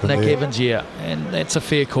infringement Nick there. Evans, yeah, and that's a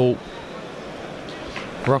fair call.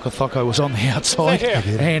 Rokothoko was on the outside,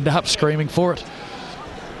 hand up, screaming for it.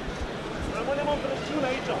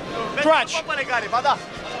 Touch.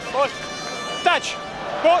 Touch.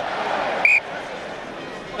 Go.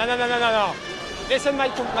 No. Listen my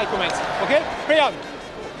comments, okay? Beyond.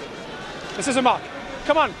 This is a mark.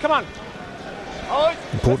 Come on.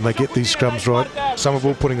 Important they get these scrums right.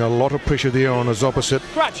 Somerville putting a lot of pressure there on his opposite.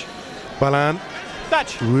 Touch. Balan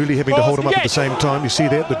Touch. really having to hold him up at the same time. You see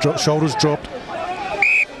that, the shoulders dropped.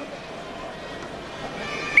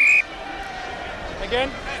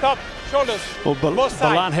 Again, stop. Shoulders. Well,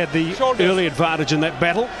 Balan had the early advantage in that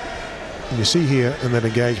battle. And you see here in that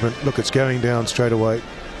engagement, look, it's going down straight away.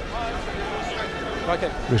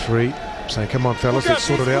 Okay. Referee saying, come on fellas, let's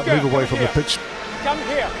sort it out, move away from the pitch. Come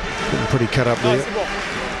here. Getting pretty cut up there.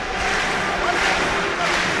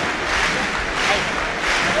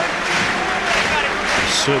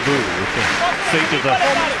 Serbu with the feet of the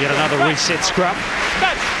yet another reset scrum.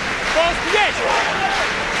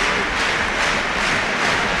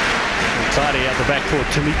 Tidy out the back for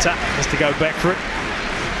Tamita, has to go back for it.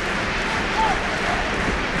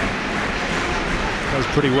 Goes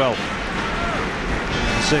pretty well.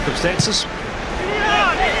 Circumstances.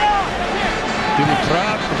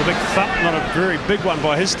 Dimitra with a big thump, not a very big one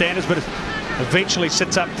by his standards, but eventually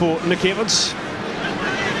sits up for Nick Evans.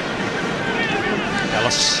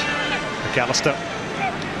 Ellis, McAllister,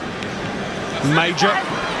 Major,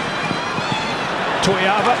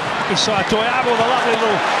 Toyava, Isai Toyava with a lovely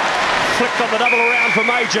little flick on the double around for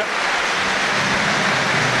Major.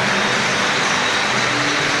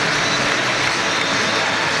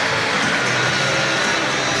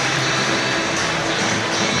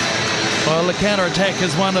 Well, the counter-attack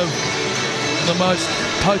is one of the most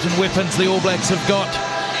potent weapons the All Blacks have got.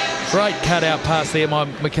 Great cut-out pass there by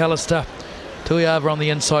McAllister. Toyava on the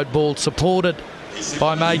inside ball, supported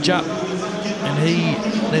by Major. And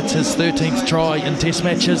that's his 13th try in Test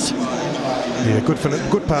matches. Yeah,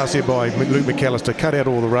 good pass here by Luke McAllister. Cut out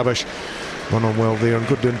all the rubbish. Run on well there, and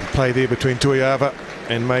good play there between Toyava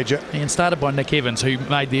and Major. And started by Nick Evans, who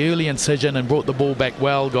made the early incision and brought the ball back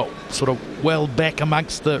well, got sort of well back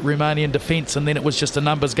amongst the Romanian defence, and then it was just a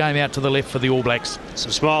numbers game out to the left for the All Blacks.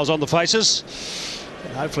 Some smiles on the faces.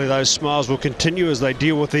 And hopefully those smiles will continue as they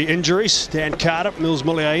deal with the injuries. Dan Carter, Mills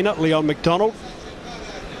Muliaina, Leon McDonald.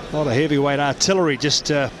 A lot of heavyweight artillery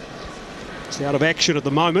just out of action at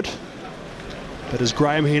the moment. But as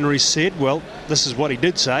Graham Henry said, well, this is what he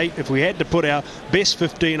did say. If we had to put our best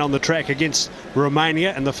 15 on the track against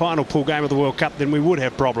Romania in the final pool game of the World Cup, then we would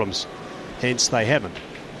have problems. Hence, they haven't.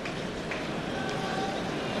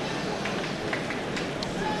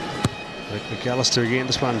 Rick McAllister again.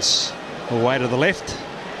 This one's away to the left.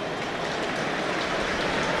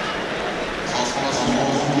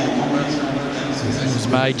 It was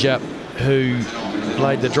Major who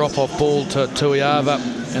played the drop-off ball to Toyava,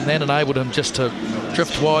 and that enabled him just to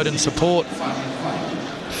drift wide in support,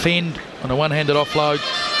 fend on a one-handed offload,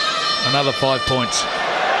 another 5 points.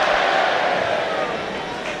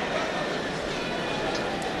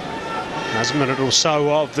 That's a minute or so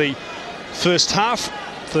of the first half,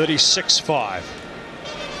 36-5.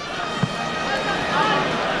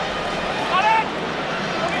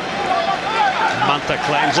 Manta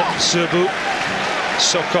claims it, Serbu,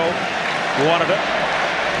 Soko wanted it.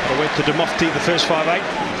 It went to Demofti the first 5-8.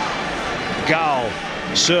 Gal,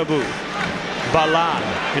 Serbu, Balan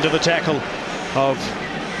into the tackle of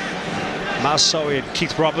Marsoe and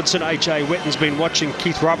Keith Robinson. AJ Wetton's been watching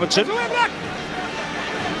Keith Robinson.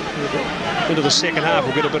 Into the second half,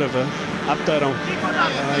 we'll get a bit of an update on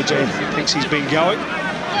how AJ thinks he's been going.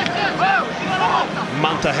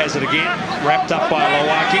 Manta has it again, wrapped up by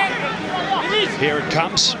Lowaki. Here it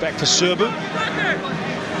comes, back for Serbu.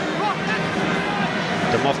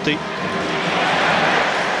 Demofti.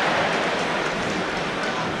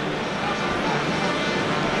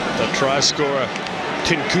 The try scorer,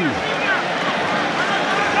 Tinku.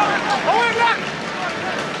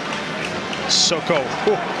 Soko.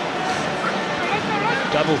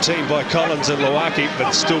 Double team by Collins and Lowaki,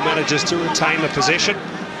 but still manages to retain the possession.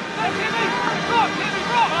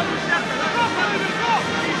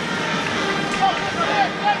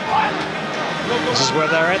 This is where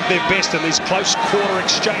they're at their best in these close quarter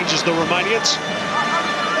exchanges, the Romanians.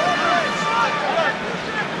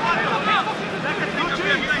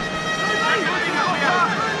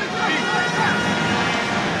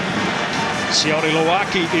 Sione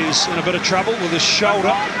Lowaki is in a bit of trouble with his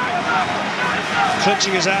shoulder.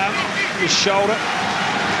 Clinching his arm, his shoulder.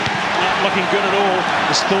 Not looking good at all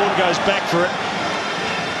as Thorne goes back for it.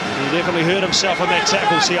 He definitely hurt himself on that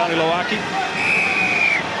tackle, Sione Lowaki.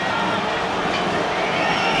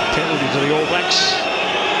 Penalty to the All Blacks.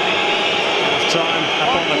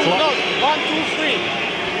 the clock. No, 1, 2, 3.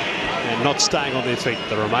 And not staying on their feet,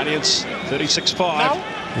 the Romanians. 36-5.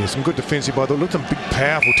 Yeah, some good defensive by the look. Some big,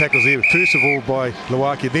 powerful tackles there. First of all by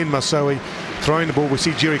Lawaki, then Masoe throwing the ball. We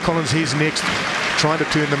see Jerry Collins, he's next, trying to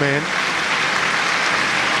turn the man.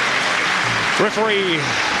 Referee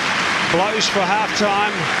blows for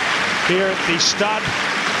half-time here at the stud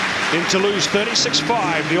in Toulouse.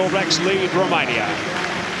 36-5. The All Blacks lead Romania.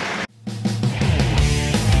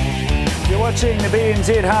 You're watching the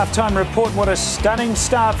BNZ halftime report. What a stunning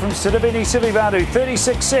start from Sitiveni Sivivadu.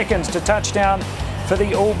 36 seconds to touchdown for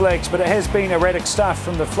the All Blacks, but it has been erratic stuff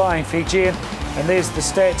from the flying Fijian. And there's the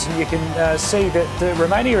stats, and you can see that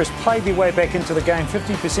Romania has played their way back into the game.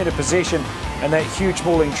 50% of possession, and that huge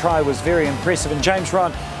mauling try was very impressive. And James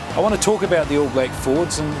Ryan, I want to talk about the All Black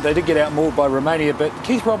forwards, and they did get outmauled by Romania, but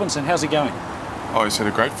Keith Robinson, how's he going? Oh, he's had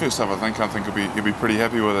a great first half, I think. I think he'll be pretty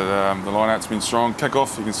happy with it. The line-out's been strong.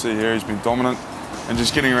 Kick-off, you can see here, he's been dominant. And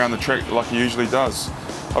just getting around the track like he usually does.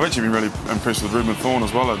 I've actually been really impressed with Ruben Thorne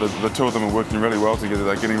as well. The two of them are working really well together.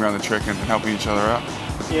 They're getting around the track and helping each other out.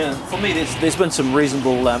 Yeah, for me, there's been some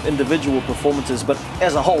reasonable individual performances, but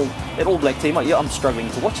as a whole, that All Black team, I'm struggling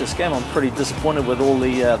to watch this game. I'm pretty disappointed with all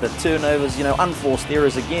the turnovers, unforced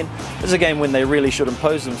errors again. This is a game when they really should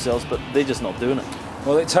impose themselves, but they're just not doing it.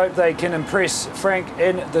 Well, let's hope they can impress, Frank,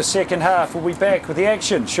 in the second half. We'll be back with the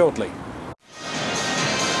action shortly.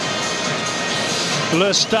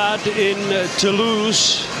 Le Stade in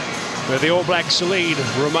Toulouse, where the All Blacks lead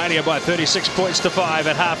Romania by 36 points to 5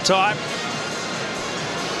 at half-time.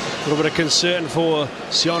 A little bit of concern for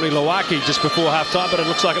Sione Lawaki just before half-time, but it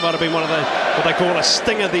looks like it might have been one of the, what they call a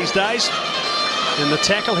stinger these days. In the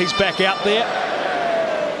tackle, he's back out there.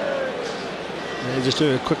 And just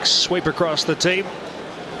do a quick sweep across the team.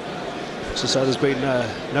 So there's been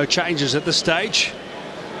no changes at this stage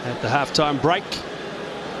at the half-time break.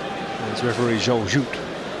 As referee Joël Jutge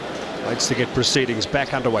waits to get proceedings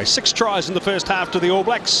back underway. 6 tries in the first half to the All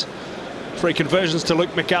Blacks. 3 conversions to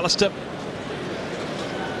Luke McAllister.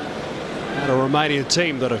 And a Romanian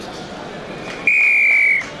team that have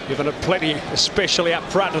given it plenty, especially up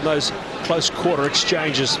front in those close quarter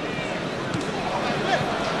exchanges.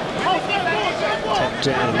 Tap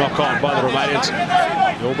down and knock on by the Romanians.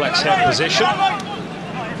 The All Blacks have possession.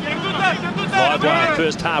 5-1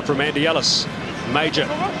 first half from Andy Ellis. Major,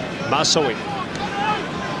 Masoe.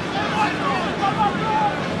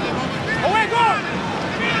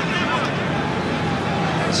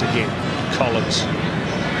 Once again, Collins.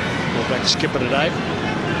 All Blacks skipper today.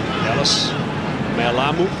 Ellis,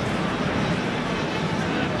 Mealamu.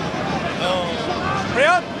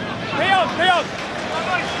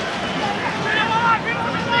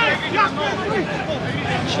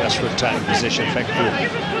 Just retaining possession back for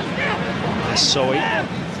Masoe.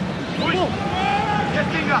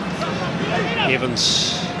 Evans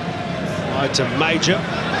wide to Major.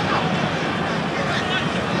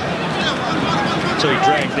 So he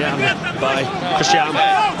dragged down by Christian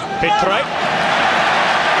Petre.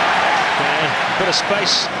 And a bit of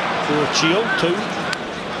space for Gio too.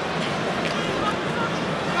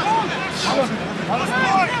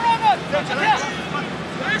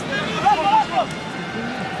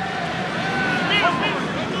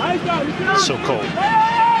 So cold.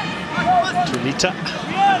 Tunita.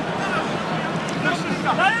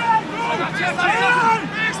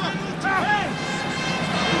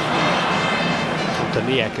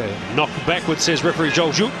 Kontaniak, a knock backwards, says referee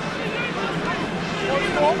Joël Jutge.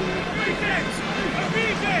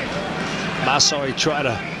 Masoe tried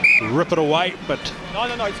to rip it away, but No,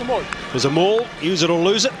 it's a maul. there's a maul. Use it or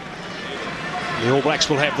lose it. The All Blacks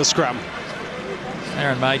will have the scrum.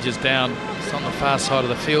 Aaron Major's down. It's on the far side of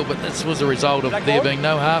the field, but this was a result of there being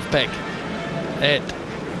no halfback at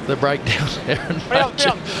the breakdown. Aaron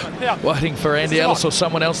Major waiting for Andy Ellis or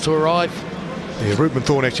someone else to arrive. Yeah, Ruben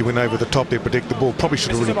Thorne actually went over the top there, protect the ball. Probably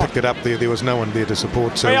should have really picked it up there. There was no one there to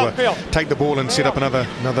support. So take the ball and set up another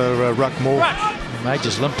ruck maul.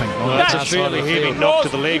 Major's limping. Well, that's a fairly heavy knock to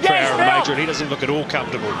the leg for Aaron Major, and he doesn't look at all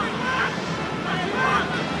comfortable.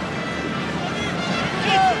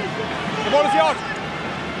 The ball is yours.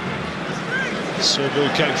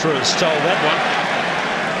 Serbu came through and stole that one.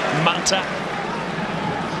 Manta.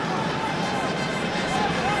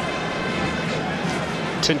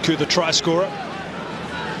 Tinku, the try scorer.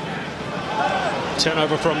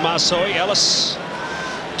 Turnover from Masoe. Ellis.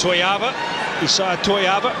 Toyava. Isaiah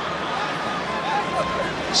Toyava.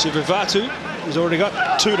 Sivivatu, who's already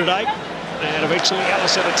got 2 today. And eventually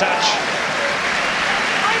Ellis at a touch.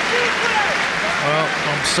 Well,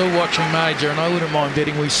 I'm still watching Major, and I wouldn't mind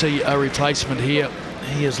betting we see a replacement here.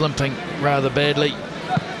 He is limping rather badly.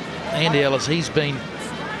 Andy Ellis, he's been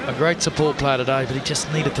A great support player today, but he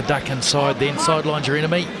just needed to duck inside then. Sideline's your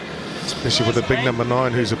enemy. Especially with a big number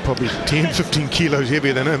 9 who's probably 10, 15 kilos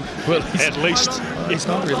heavier than him. Well, At least. He's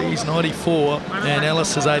not really. He's 94 and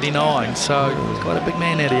Ellis is 89, so he's quite a big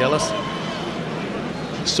man, Eddie Ellis.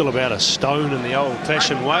 Still about a stone in the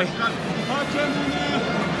old-fashioned way.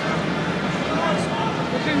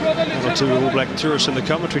 One or two All Black tourists in the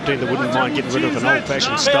commentary team that wouldn't mind getting rid of an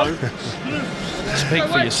old-fashioned stone. Speak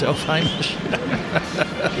for yourself, Hamish.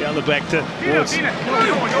 Down the back towards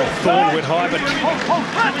Thorn went high, but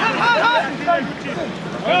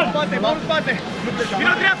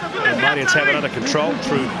Romanians have it under control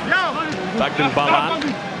through Bagdan Balan.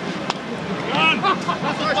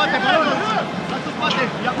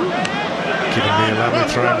 Giving the alarm to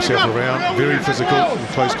throw himself around. Very physical and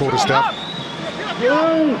close quarter stuff.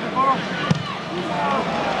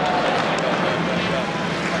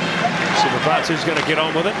 Sivabatu's going to get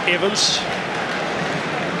on with it. Evans.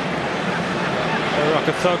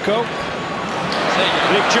 Rakathoko.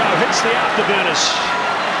 Big Joe hits the afterburners.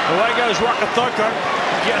 Away goes Rakathoko.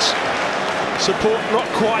 Yes. Support not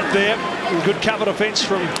quite there. Good cover defence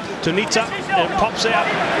from Tunita. And it pops out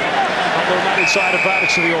on the Romanian side,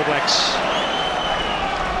 advantage to the All Blacks.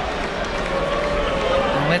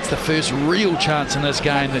 And that's the first real chance in this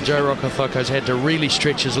game that Joe Rokathoko's had to really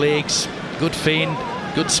stretch his legs. Good fend,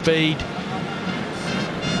 good speed.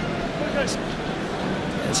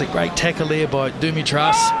 It's a great tackle there by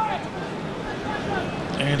Dumitras.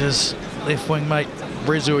 And his left wing mate,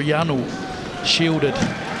 Brezu Yanu, shielded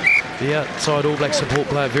the outside All Black support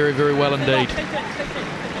player very, very well indeed.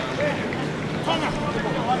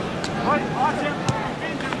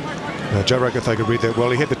 Now, Joe Rakathoko read that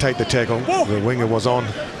well. He had to take the tackle. The winger was on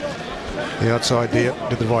the outside there.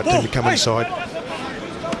 Did the right thing to come inside.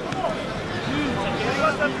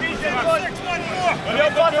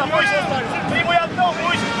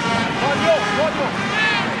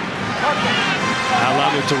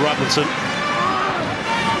 Alamu to Robinson.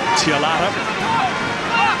 Tialata.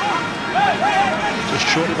 Just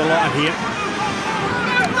short of the line here.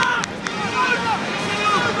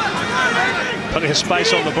 Plenty of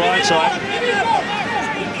space on the blind side.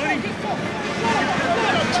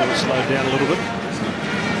 So we'll slow down a little bit.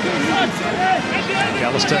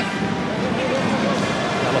 Gallister.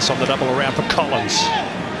 Ellis on the double around for Collins.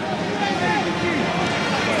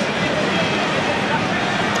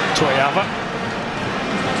 Toyava.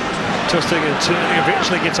 Twisting and turning,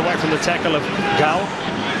 eventually gets away from the tackle of Gull.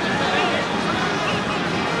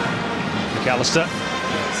 McAllister.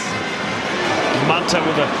 Munter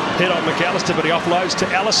with a hit on McAllister, but he offloads to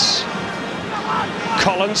Ellis.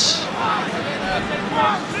 Collins.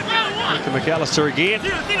 Look at McAllister again.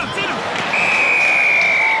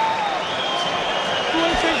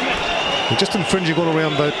 They're just infringing all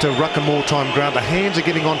around that ruck and more time ground. The hands are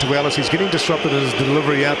getting onto Ellis. He's getting disrupted in his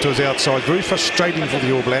delivery out to his outside. Very frustrating for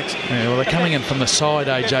the All Blacks. Yeah, well, they're coming in from the side,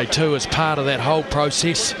 AJ, too, as part of that whole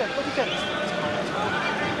process.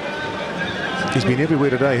 He's been everywhere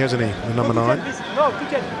today, hasn't he? The number 9.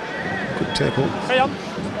 Good tackle.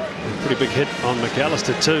 Pretty big hit on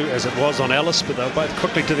McAllister too, as it was on Ellis, but they were both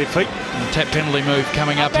quickly to their feet. And tap penalty move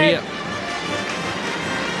coming up here.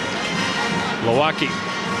 Lawaki.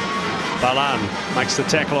 Balan makes the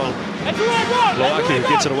tackle on Lawaki, who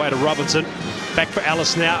gets it away to Robinson. Back for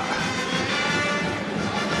Ellis now.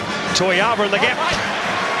 Toyava in the gap.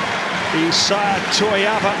 Isaiah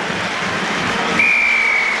Toyava.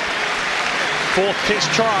 4th test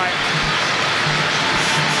try.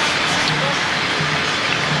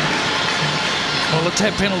 Well, the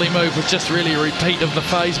tap penalty move was just really a repeat of the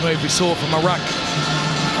phase move we saw from a ruck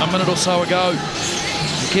a minute or so ago.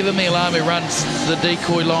 Kevin Mialamu runs the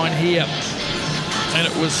decoy line here, and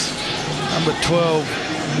it was number 12,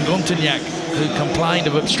 Gontignac, who complained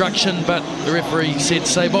of obstruction, but the referee said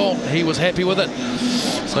c'est bon. He was happy with it.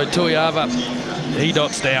 So Toyava, he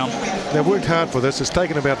dots down. They've worked hard for this. It's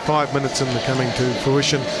taken about 5 minutes in the coming to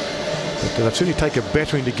fruition. But they've certainly taken a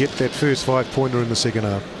battering to get that first 5-pointer in the second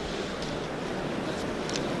half.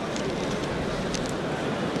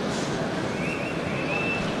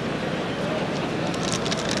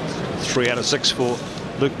 Three out of 6 for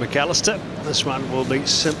Luke McAllister. This one will be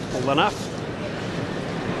simple enough.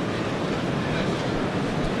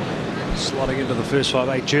 Slotting into the first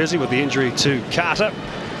 5'8" jersey with the injury to Carter.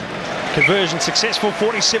 Conversion successful,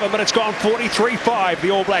 47 minutes gone, 43-5. The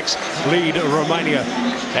All Blacks lead Romania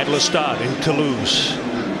at Le Stade in Toulouse.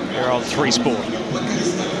 They're on 3 Sport.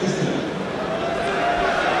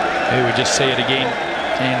 Here we just see it again.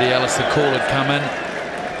 Andy Ellis, the call had come in.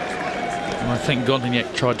 And I think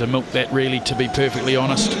Gontignac tried to milk that, really, to be perfectly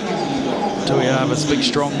honest. Tuiava's big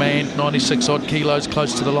strong man, 96 odd kilos,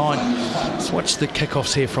 close to the line. Let's watch the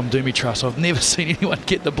kickoffs here from Dumitras. I've never seen anyone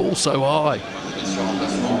get the ball so high.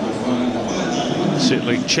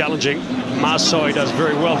 Certainly challenging. Masoi does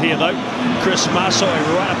very well here though. Chris Masoi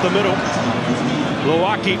right up the middle.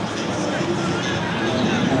 Lowaki.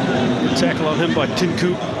 Tackle on him by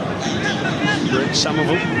Tinku. Greg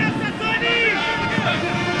Somerville.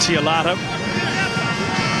 Tialato.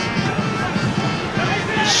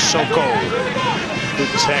 Soko.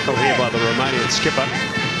 Good tackle here by the Romanian skipper.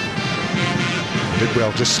 Did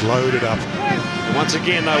well, just slowed it up. And once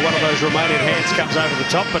again, though, one of those Romanian hands comes over the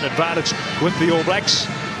top, but advantage with the All Blacks.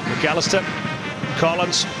 McAllister,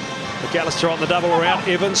 Collins, McAllister on the double around,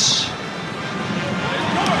 Evans.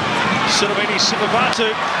 Sinovini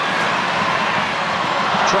Sivivatu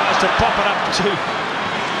tries to pop it up to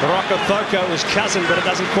Rocco Thoko, his cousin, but it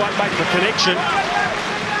doesn't quite make the connection.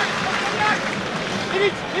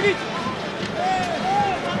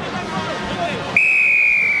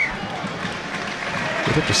 I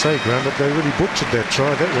have to say, Graham, that they really butchered that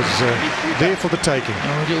try. That was there for the taking.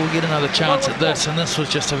 We'll get another chance at this, and this was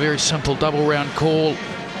just a very simple double round call.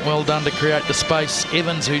 Well done to create the space.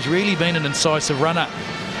 Evans, who's really been an incisive runner.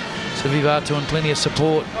 Sivivatu and plenty of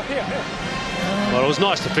support. Well, it was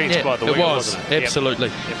nice defence by the winger, wasn't it? Absolutely.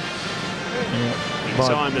 Yep. Yep.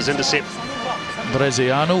 Time his intercept.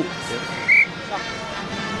 Braziano.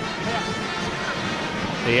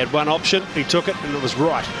 He had one option, he took it, and it was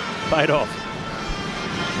right. Paid off.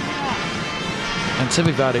 And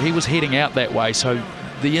Sivivatu, he was heading out that way, so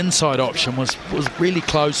the inside option was really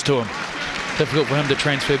close to him. Difficult for him to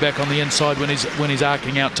transfer back on the inside when he's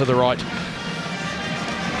arcing out to the right.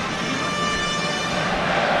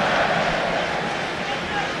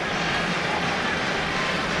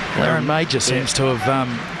 Laren Major seems to have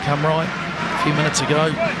come right a few minutes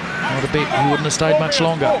ago. I would bet he wouldn't have stayed much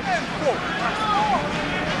longer.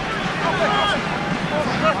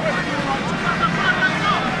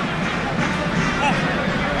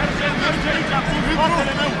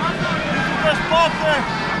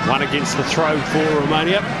 One against the throw for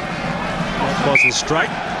Romania. That wasn't straight.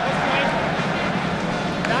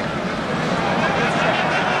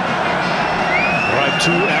 Row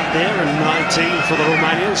 2 out there and 19 for the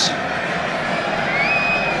Romanians.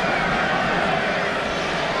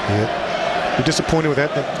 Yeah. Be disappointed with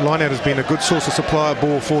that. That line out has been a good source of supply of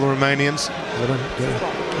ball for the Romanians. They don't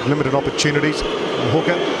limited opportunities. The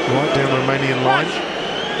hooker right down the Romanian line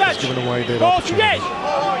has given away that opportunity.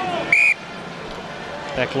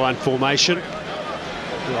 Backline formation.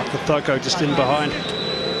 Thoko just in behind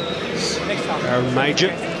Aaron Major.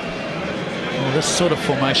 Well, this sort of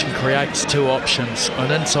formation creates two options.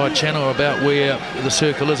 An inside channel about where the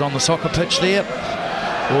circle is on the soccer pitch there,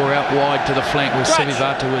 or out wide to the flank where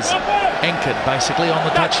Sivivatu is anchored basically on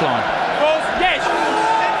the touchline.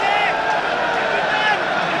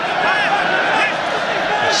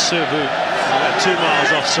 Servu about 2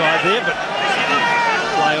 miles offside there, but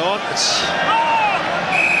play on. It's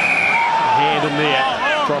hand in there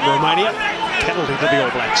from Romania. Penalty to the All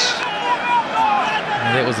Blacks.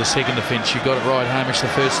 And that was the second offence. You got it right, Hamish, the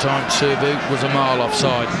first time. Servu was a mile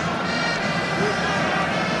offside.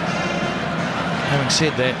 Having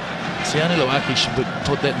said that, Sione Luaki should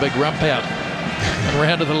put that big rump out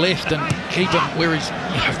around to the left and keep him where he's,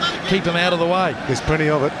 keep him out of the way. There's plenty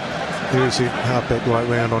of it. Here is the halfback right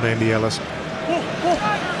round on Andy Ellis.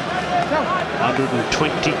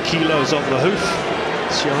 120 kilos on the hoof.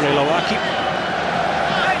 Sione Luaki.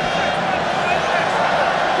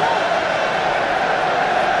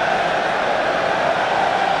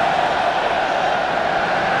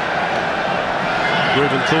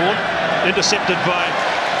 Reuben Thorne, intercepted by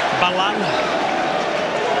Balan.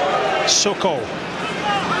 Soko.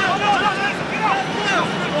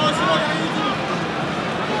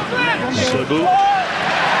 Sabu.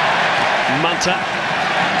 Manta.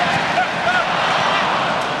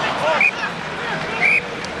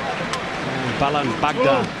 Balan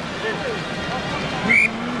Bagdan.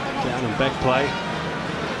 Down and back play.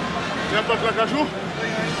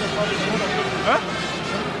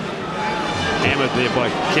 Hammered there by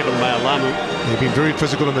Kevin Maalamu. He's been very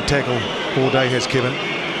physical in the tackle all day, has Kevin.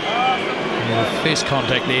 Well, the first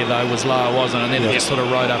contact there, though, was lower, wasn't it? And then it just sort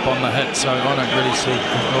of rode up on the hit, so I don't really see...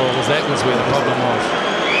 Oh, that was where the problem was.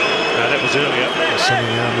 No, that was earlier.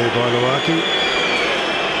 Sunning arm there by Luaki.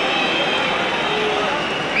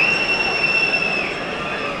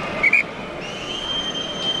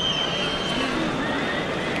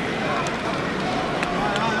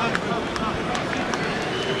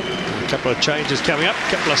 Couple of changes coming up,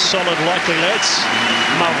 couple of solid likely lads.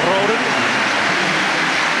 Mavroden,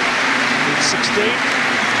 16.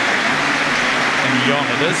 Yon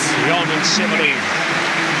it is. Yon in 17.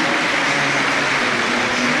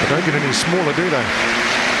 They don't get any smaller, do they?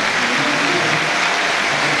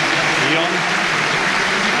 Yon,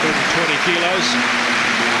 120 kilos.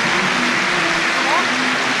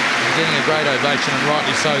 They're getting a great ovation, and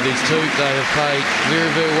rightly so, these two. They have played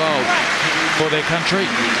very, very well for their country.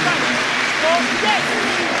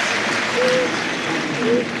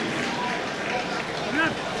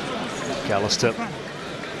 McAllister.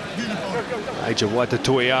 Major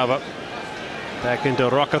Waitatuiava. Back into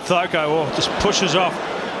Rokathoko. Oh, just pushes off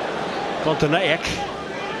Kontaneak.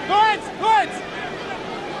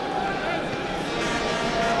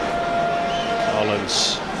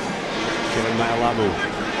 Collins. Killing Maalamu.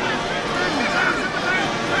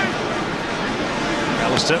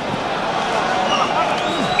 McAllister.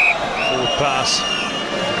 Forward pass.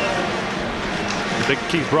 Big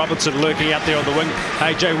Keith Robertson lurking out there on the wing.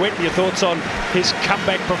 AJ Wett, your thoughts on his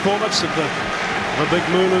comeback performance of the big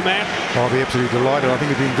Mulu man? I'll be absolutely delighted. I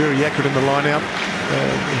think he's been very accurate in the line-out.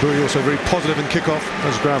 Very also very positive in kick-off.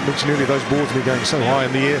 As Grant mentioned earlier, those balls have been going so high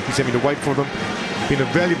in the air. He's having to wait for them. Been a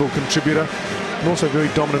valuable contributor and also very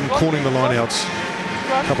dominant in calling the line-outs.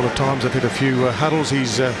 A couple of times they've had a few huddles.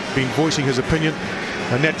 He's been voicing his opinion.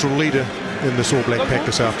 A natural leader in this All Black pack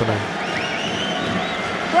this afternoon.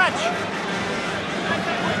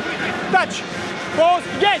 Touch. Pause.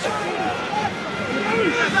 Engage.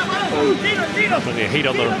 Plenty of heat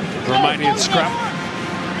on the Romanian scrum.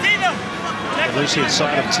 The loose head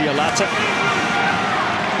side of Tialata.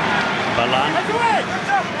 Balan.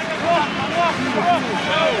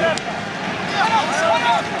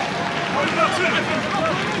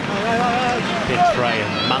 Petre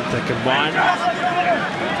and Manta combined.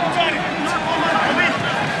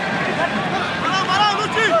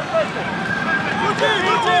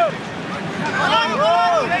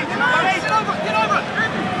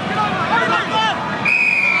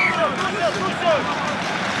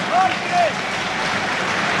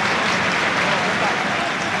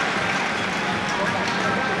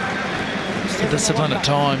 The discipline at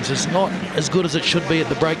times is not as good as it should be at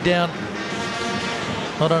the breakdown.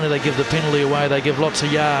 Not only they give the penalty away, they give lots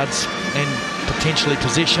of yards and potentially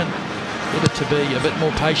possession. Better to be a bit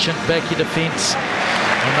more patient, back your defence. I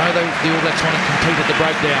know the All Blacks want to compete at the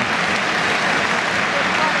breakdown.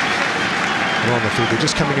 Well, on the field, they're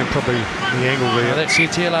just coming in probably the angle there. Well, that's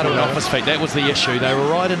it, Tialata went off his feet. That was the issue. They were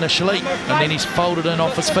right initially, and then he's folded in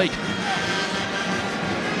off his feet.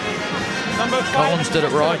 Collins did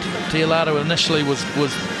it right. Tialata initially was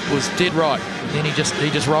dead right. Then he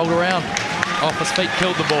just rolled around off his feet,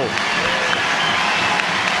 killed the ball.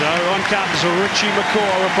 So on comes Richie McCaw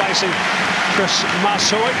replacing Chris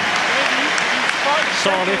Masoi.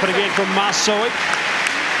 Solid effort again from Masoi.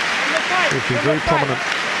 He's been very prominent.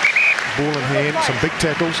 Ball in hand, some big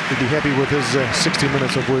tackles. He'd be happy with his 60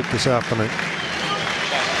 minutes of work this afternoon.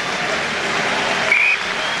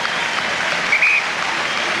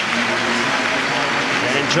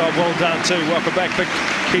 And job well done too. Welcome back, big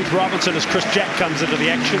Keith Robinson, as Chris Jack comes into the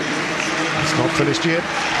action. It's not finished yet.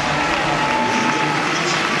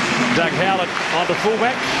 Doug Howlett on the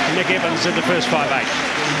fullback. Nick Evans in the first 5'8".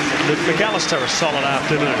 Luke McAllister, a solid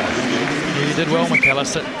afternoon. Yeah, you did well,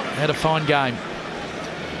 McAllister. Had a fine game.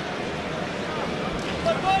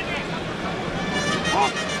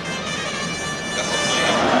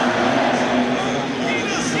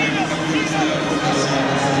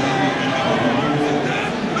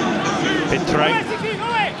 Petre.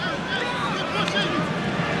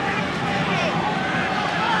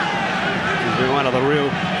 One of the real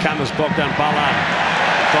comers, Bogdan Balan.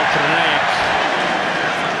 Kontaneak.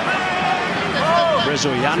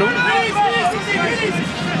 Rezoianu.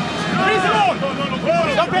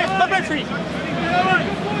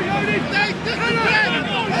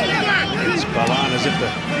 It's Balan as if the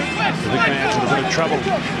big man's in a bit of trouble in the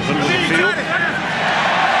middle of the field.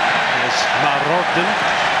 There's Marodin.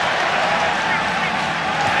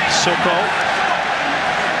 Sokol.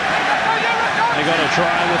 They got a try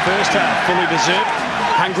in the first half, fully deserved.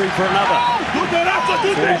 Hungry for another.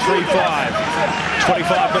 43-5.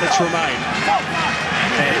 25 minutes remain.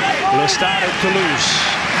 And Le Stade of Toulouse.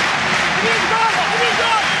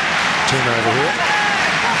 Turnover here.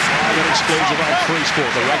 Private exclusive on Free Sport,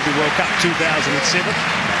 the Rugby World Cup 2007.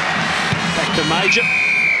 Back to Major.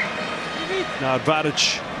 No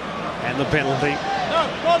advantage. And the penalty.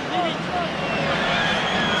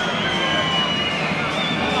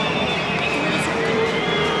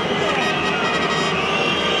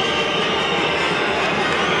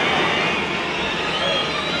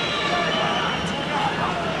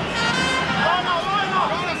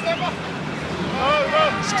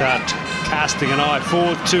 Start casting an eye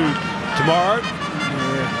forward to tomorrow.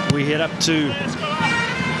 We head up to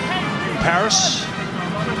Paris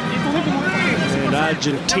and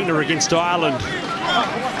Argentina against Ireland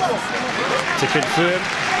to confirm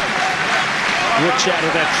which out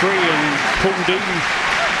of that tree and pulled in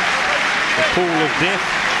the pool of death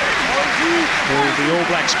will the All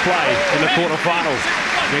Blacks play in the quarterfinal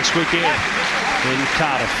next weekend in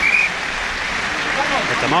Cardiff.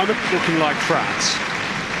 At the moment, looking like France.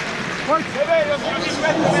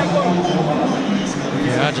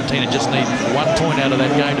 Yeah, Argentina just need 1 point out of that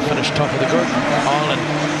game to finish top of the group. Ireland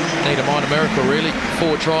need a minor miracle, really.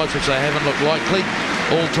 4 tries, which they haven't looked likely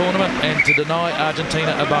all tournament, and to deny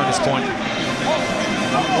Argentina a bonus point.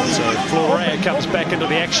 So Florea comes back into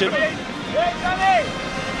the action.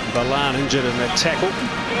 Balan injured in that tackle.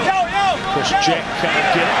 Chris Jack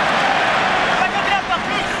can't get it.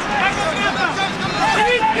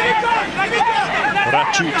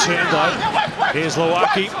 Rachu turned though. Here's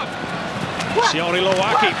Lowaki. Sione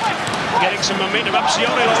Lowaki getting some momentum up.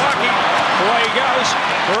 Sione Lowaki. Away he goes.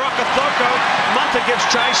 Rakathoko. Manta gives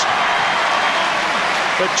chase.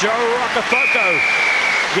 But Joe Rakathoko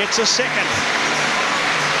gets a second.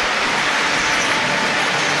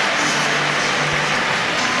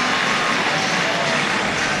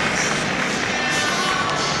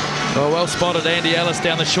 Well spotted, Andy Ellis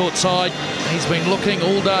down the short side. He's been looking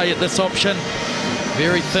all day at this option.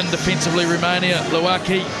 Very thin defensively, Romania.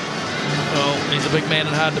 Lowaki, well, he's a big man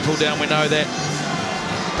and hard to pull down, we know that.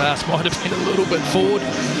 Pass might have been a little bit forward,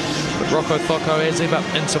 but Rocco Thocco, as ever,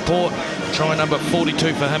 in support. Try number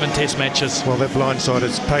 42 for him in test matches. Well, that blindside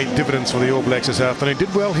has paid dividends for the All Blacks this afternoon.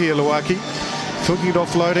 Did well here, Lowaki. Thinking it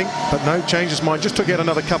offloading, but no, changed his mind. Just took out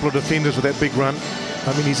another couple of defenders with that big run.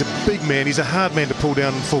 I mean, he's a big man. He's a hard man to pull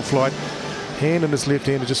down in full flight. Hand in his left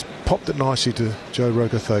hand, and just popped it nicely to Joe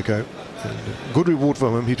Rakathoko. Good reward for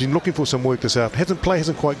him. He's been looking for some work this afternoon. Play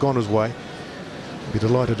hasn't quite gone his way. Be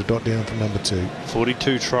delighted to dot down from number 2.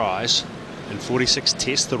 42 tries and 46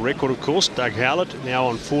 tests. The record, of course, Doug Howlett now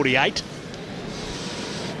on 48.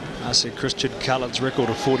 I see Christian Cullen's record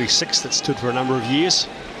of 46 that stood for a number of years.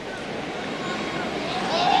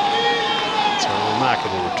 It's a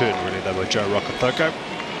remarkable return, really, though, by Joe Rakathoko.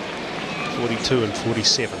 42 and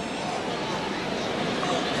 47.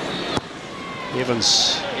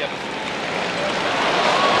 Evans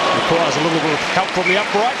requires a little bit of help from the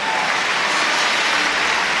upright.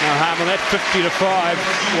 No harm in that. 50 to 5.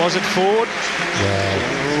 Was it forward?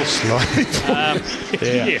 Yeah, slightly.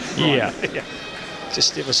 Yeah.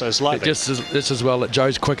 Just ever so slightly. Just as well that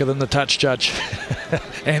Joe's quicker than the touch judge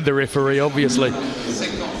and the referee, obviously.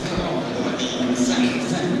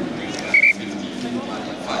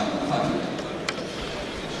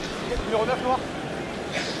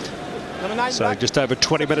 So just over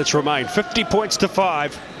 20 minutes remain. 50 points to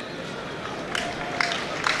 5.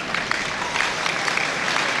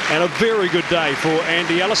 And a very good day for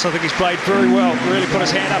Andy Ellis. I think he's played very well. Really put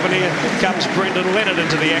his hand up, and here comes Brendan Leonard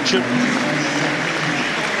into the action.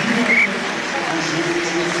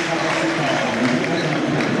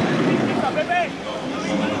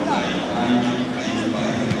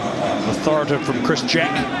 Authoritative from Chris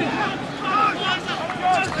Jack.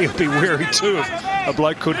 He'll be wary too of a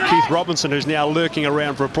bloke called Keith Robinson, who's now lurking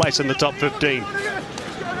around for a place in the top 15.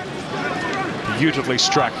 Beautifully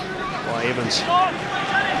struck by Evans.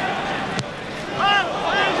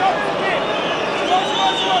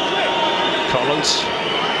 Collins.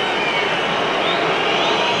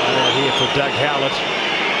 Right out here for Doug Howlett.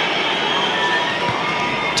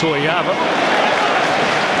 Toyava.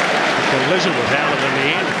 Collision with Howlett in the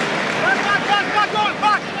end.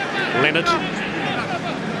 Leonard.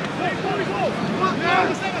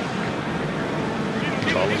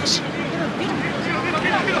 Collins.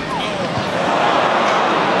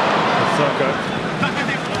 Thoko.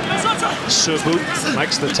 Subu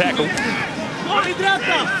makes the tackle.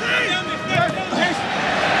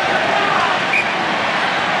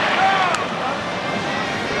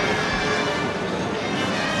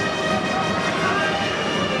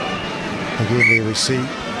 Again, there we see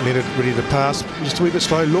Leonard ready to pass. Just a wee bit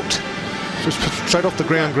slow, looked. Just straight off the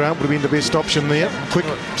ground would have been the best option there. Quick,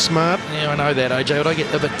 smart. Yeah, I know that, AJ, but I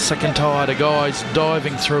get a bit sick and tired of guys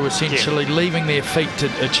diving through, essentially leaving their feet to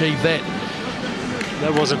achieve that.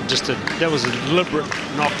 That wasn't just that was a deliberate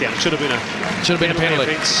knockdown. It should have been a penalty.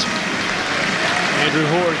 Offense. Andrew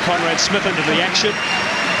Hoare and Conrad Smith into the action.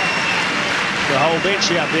 The whole bench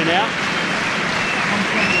out there now.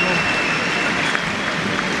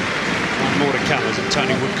 One more to come, is it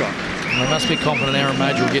Tony Woodcock? They must be confident Aaron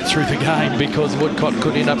Major will get through the game, because Woodcock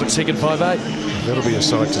could end up at second 5'8". That'll be a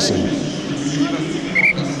sight to see.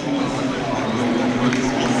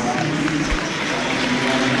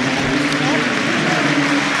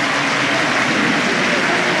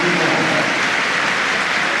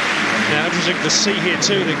 see here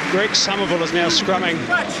too that Greg Somerville is now scrumming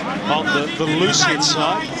on the loose head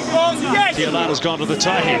side. Tialata's gone to the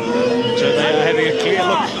tight head. So they are having a clear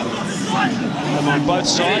look them on both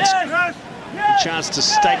sides. A chance to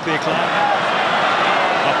stake their claim.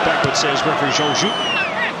 Off backwards, says referee Jutge.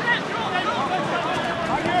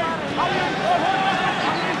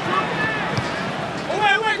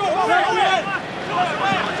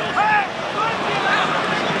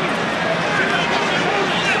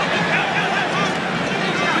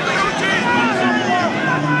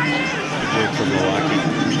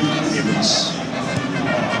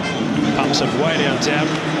 Pumps it way downtown.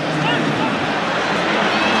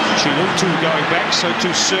 Chilutu going back, so to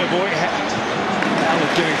Serboy.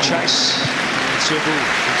 Howlett giving chase. Serbu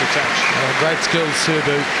into touch. Great skills,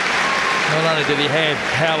 Serbu. Not only did he have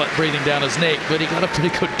Howlett breathing down his neck, but he got a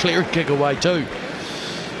pretty good clearing kick away too.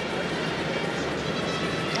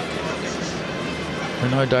 We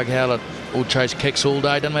know Doug Howlett will chase kicks all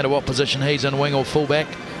day, doesn't matter what position he's in, wing or fullback.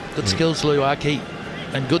 Good skills, Luaki.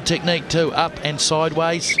 And good technique too, up and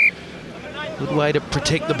sideways. Good way to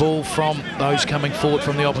protect the ball from those coming forward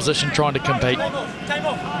from the opposition trying to compete.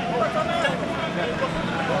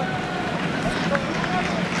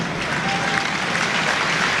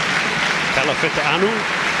 Kalafeta Anu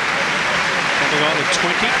coming on at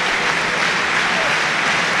 20.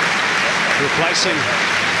 Replacing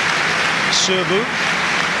Serbu.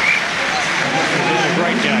 A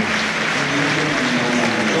great game.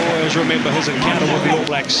 Always remember his encounter with the All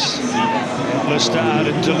Blacks. Le Stade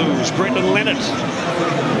in Toulouse. Brendan Leonard.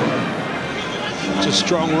 It's a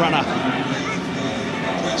strong runner.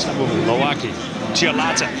 Luaki.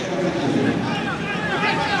 Tialata.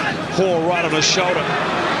 Hoare right on his shoulder.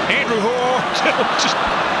 Andrew Hoare just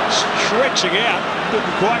stretching out.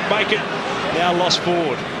 Couldn't quite make it. Now lost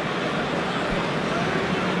forward.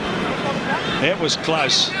 That was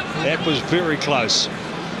close. That was very close.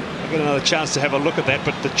 Get another chance to have a look at that,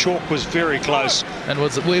 but the chalk was very close. And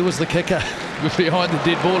where was the kicker? Behind the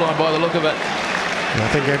dead ball line by the look of it. I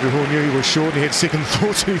think Andrew Hoare knew he was short and he had second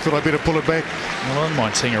thoughts. He thought, I better pull it back. Well, I don't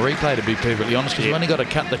mind seeing a replay, to be perfectly honest, because you've only got to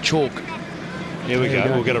cut the chalk. Here we go.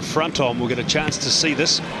 We'll get a front on. We'll get a chance to see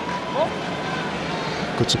this.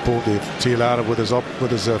 Good support there. Tialata with his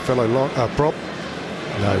fellow prop.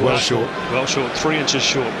 No, well short. Well short. 3 inches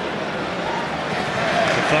short.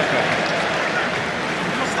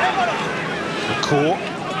 McCaw.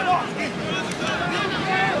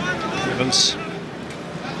 Evans.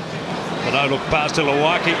 The no look pass to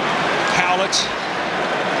Luaki. Howlett.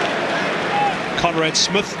 Conrad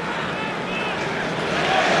Smith.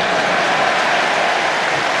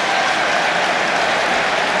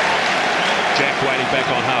 Jack waiting back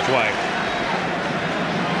on halfway.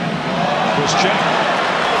 Chris Jack.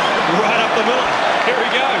 Right up the middle. Here he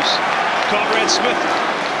goes. Conrad Smith.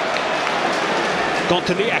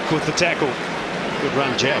 Gontaniak with the tackle. Good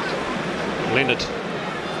run, Jack. Leonard.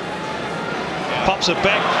 Pops it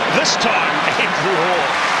back. This time, Andrew Hoare.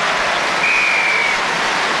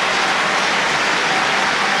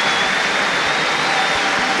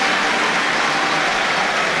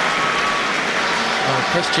 Oh,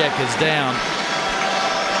 Chris Jack is down.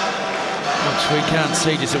 Which we can't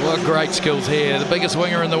see. Just what great skills here. The biggest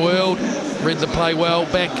winger in the world. Read the play well.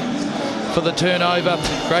 Back for the turnover.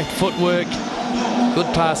 Great footwork.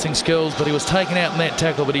 Good passing skills, but he was taken out in that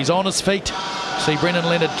tackle, but he's on his feet. See Brendan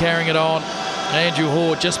Leonard carrying it on. Andrew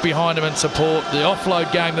Hoare just behind him in support. The offload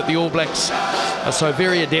game that the All Blacks are so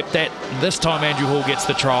very adept at. This time Andrew Hoare gets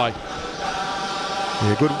the try.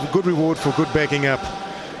 Yeah, good reward for good backing up.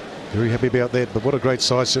 Very happy about that, but what a great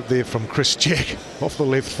sidestep there from Chris Jack off the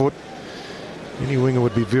left foot. Any winger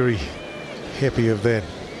would be very happy of that.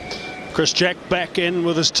 Chris Jack back in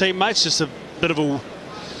with his teammates. Just a bit of a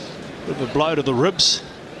blow to the ribs,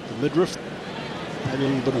 the midriff. Maybe a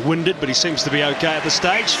little bit winded, but he seems to be okay at the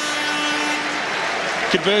stage.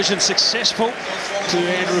 Conversion successful to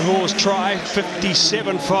Andrew Hoare's try.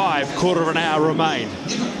 57-5, quarter of an hour remain.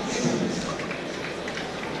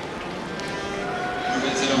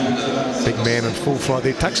 Big man in full flight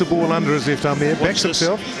there. Tucks the ball under his left arm there. Backs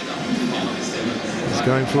himself. He's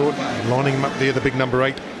going for it. Lining him up there, the big number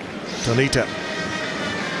 8. Tonita.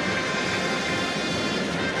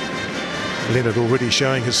 Leonard already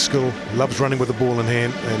showing his skill. Loves running with the ball in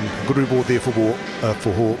hand. And good reward there for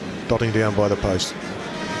Hoare. Dotting down by the post.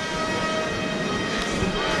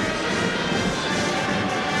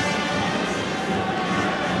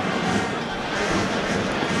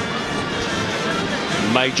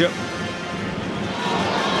 Major.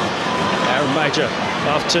 Aaron Major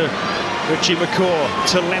off to Richie McCaw,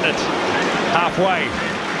 to Leonard. Halfway.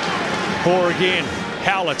 Hoare again.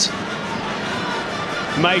 Howlett.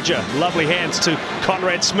 Major, lovely hands to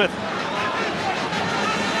Conrad Smith.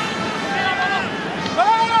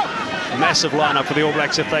 Massive lineup for the All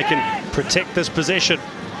Blacks if they can protect this possession.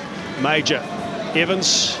 Major,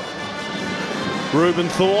 Evans, Ruben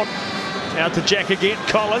Thorne, out to Jack again,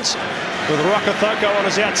 Collins with Rokothoko on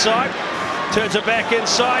his outside. Turns it back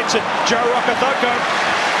inside to Joe Rokothoko.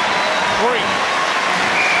 3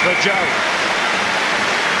 for Joe.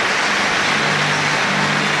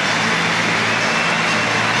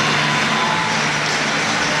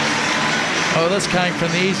 Oh, this came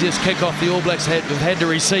from the easiest kick-off the All Blacks have had to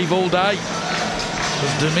receive all day.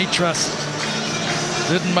 Dimitras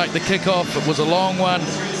didn't make the kick-off. It was a long one.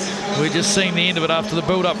 We're just seeing the end of it after the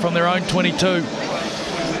build-up from their own 22.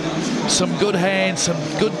 Some good hands, some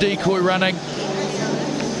good decoy running.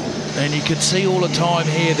 And you could see all the time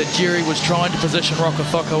here that Jerry was trying to position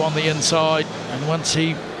Rokothoko on the inside. And once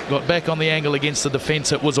he got back on the angle against the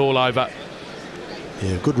defence, it was all over.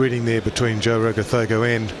 Yeah, good reading there between Joe Rokothoko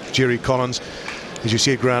and Jerry Collins. As you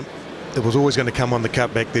said, Grant, it was always going to come on the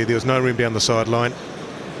cut back there. There was no room down the sideline.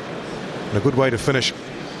 And a good way to finish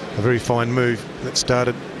a very fine move that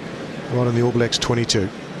started right on the All Blacks 22.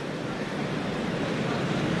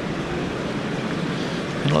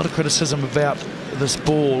 A lot of criticism about this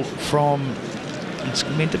ball from, it's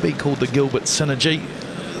meant to be called the Gilbert Synergy.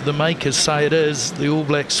 The makers say it is. The All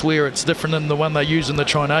Blacks swear it's different than the one they use in the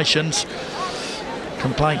Tri-Nations.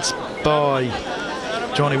 Complaints by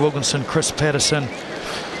Johnny Wilkinson, Chris Patterson,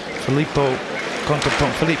 Philippe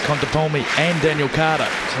Contepalmi and Daniel Carter.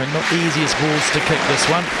 So not the easiest balls to kick this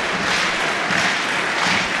one.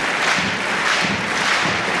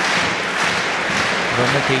 Well,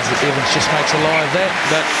 Nicky Evans just makes a lie of that,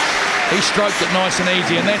 but he stroked it nice and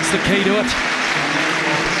easy, and that's the key to it.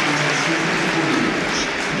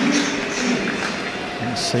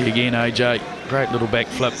 And see again, AJ. Great little back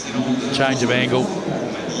flip, change of angle.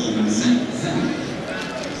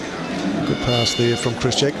 Good pass there from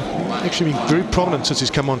Chris Jack. Actually been very prominent since he's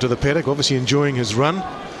come onto the paddock, obviously enjoying his run.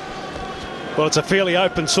 Well, it's a fairly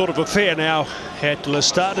open sort of affair now at Le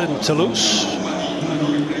Stade in Toulouse.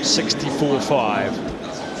 64-5.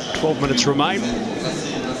 12 minutes remain.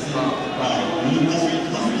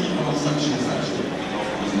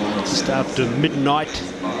 Just after midnight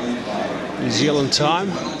New Zealand time.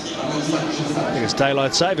 I think it's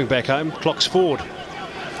daylight saving back home. Clock's forward.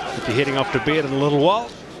 If you're heading off to bed in a little while.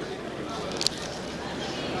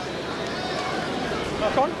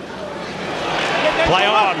 Play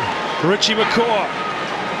on. Richie McCaw.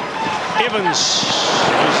 Evans.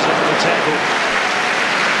 The tackle.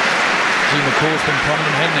 Gee, McCaw's been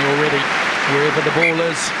prominent, hasn't he, already? Wherever the ball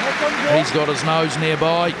is, he's got his nose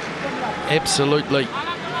nearby. Absolutely.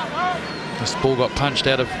 This ball got punched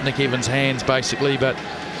out of Nick Evans' hands, basically, but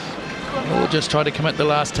we'll just try to commit the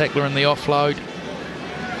last tackler in the offload.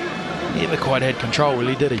 Never quite had control,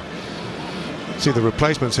 really, did he? See, the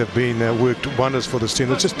replacements have been worked wonders for this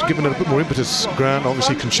team. It's just given it a bit more impetus. Grant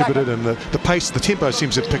obviously contributed, and the pace, the tempo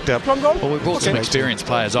seems to have picked up. Well, we brought some experienced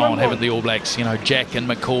players on, haven't the All Blacks? You know, Jack and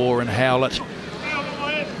McCaw and Howlett.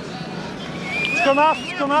 Come off.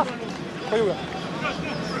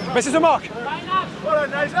 Mrs. Mark.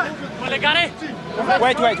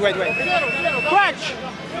 Wait. Catch.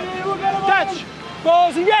 Touch.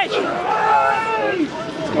 Balls engage.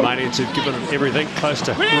 The Romanians have given them everything, close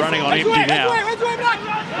to running on empty now.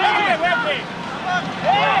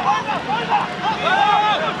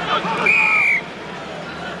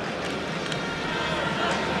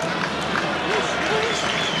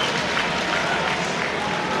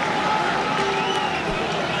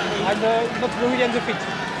 I'm not really on the feet.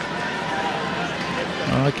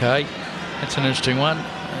 Okay, that's an interesting one.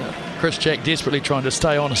 Chris Jack desperately trying to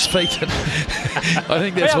stay on his feet. And I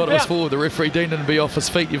think that's what it was for. The referee needing to be off his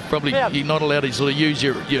feet. You're not allowed to sort of use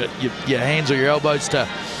your hands or your elbows to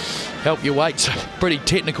help your weight. So pretty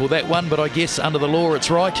technical, that one, but I guess under the law it's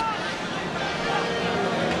right.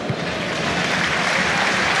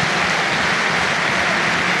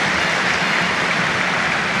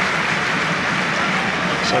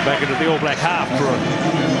 So back into the All Black half for a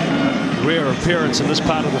rare appearance in this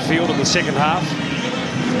part of the field in the second half.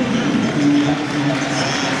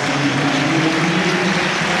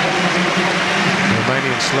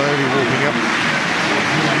 Romanian slowly walking up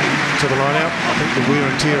to the line out. I think the wear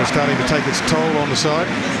and tear is starting to take its toll on the side.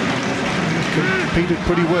 Competed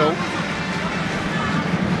pretty well.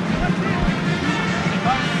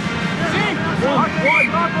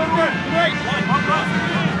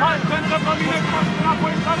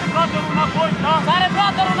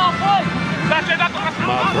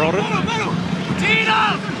 Mark Rodden.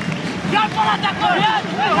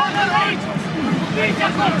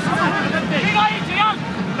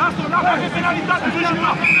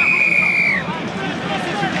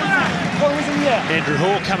 Andrew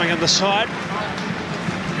Hall coming on the side.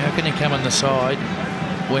 How can you come on the side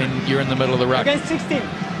when you're in the middle of the ruck? Against 16.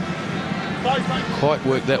 Quite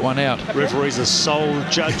work that one out. Referee's the sole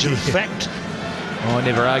judge of fact. Oh, I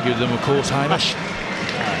never argued with them, of course, Hamish.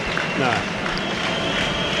 No.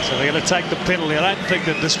 So they're going to take the penalty. I don't think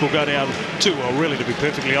that this will go down too well, really, to be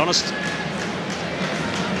perfectly honest.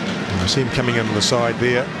 I see him coming in on the side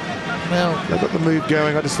there. Well, They've got the move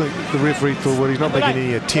going. I just think the referee thought, well, he's not making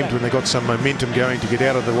any attempt when they got some momentum going to get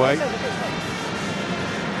out of the way.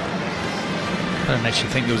 I don't actually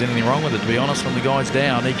think there was anything wrong with it, to be honest. When the guy's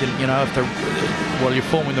down, he can, you know, if while you're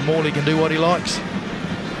forming the maul, he can do what he likes.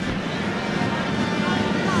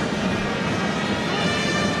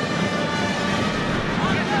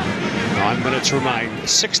 Nine minutes remain.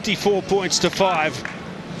 64 points to 5.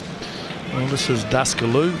 Well, this is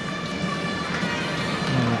Duskaloo.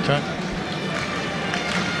 Okay.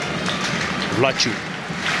 Vlachu.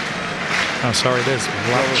 Oh, sorry, there's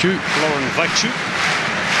Vlachu. Lauren Vlachu.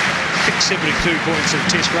 Kicked 72 points in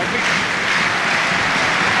Test rugby.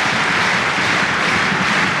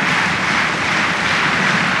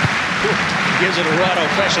 Gives it a right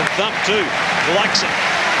old-fashioned thump too. Likes it.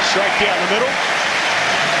 Straight down the middle.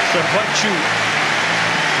 So Vlachu,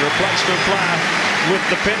 replacement player with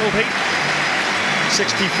the penalty.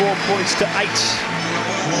 64 points to 8.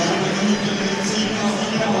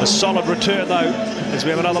 A solid return though, as we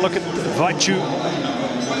have another look at Vlachu.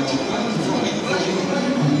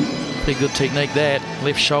 Pretty good technique that.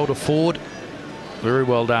 Left shoulder forward. Very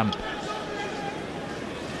well done.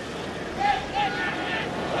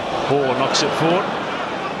 Hall knocks it forward.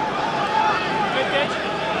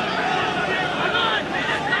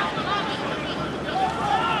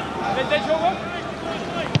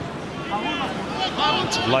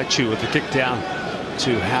 It's Vlachu with the kick down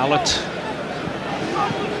to Howlett.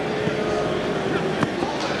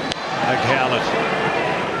 Howlett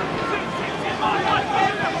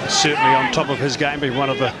certainly on top of his game, being one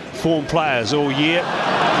of the form players all year.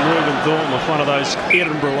 Ruben Thorne with one of those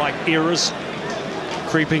Edinburgh-like errors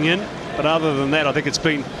creeping in. But other than that, I think it's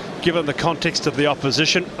been, given the context of the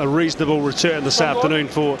opposition, a reasonable return this afternoon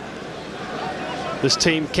for this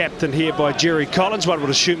team, captained here by Jerry Collins. One would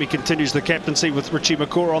assume he continues the captaincy with Richie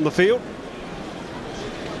McCaw on the field.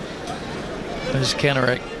 There's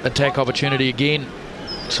counter-attack opportunity again.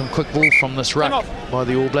 Some quick ball from this ruck by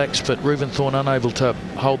the All Blacks, but Ruben Thorne unable to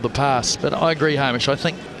hold the pass. But I agree, Hamish, I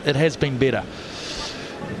think it has been better.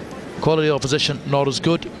 Quality opposition not as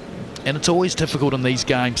good, and it's always difficult in these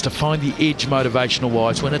games to find the edge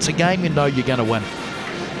motivational-wise. When it's a game you know you're going to win.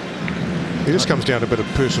 It just comes down to a bit of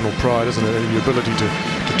personal pride, isn't it, and your ability to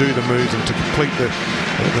do the moves and to complete the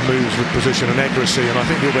moves with precision and accuracy. And I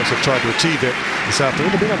think the All Blacks have tried to achieve that this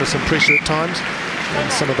afternoon. They've been under some pressure at times, and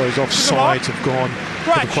some of those offsides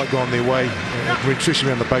haven't quite gone their way, especially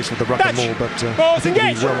around the base with the ruck and maul. But I think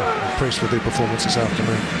they'll be well impressed with their performance this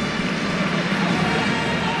afternoon.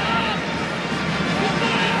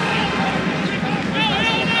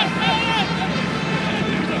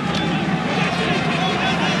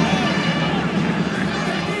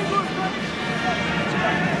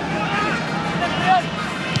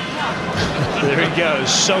 There he goes.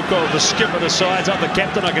 Soko, the skipper, decides I'm the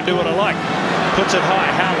captain, I can do what I like. Puts it high.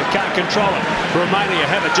 Howlett can't control it. Romania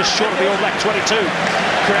have it just short of the All Black 22.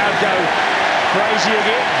 Crowd go crazy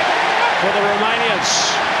again for the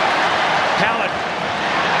Romanians. Howlett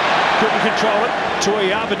couldn't control it.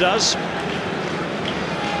 Tuiaba does.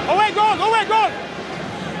 Away goal! Away goal!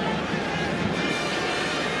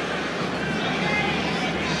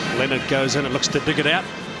 Leonard goes in and looks to dig it out.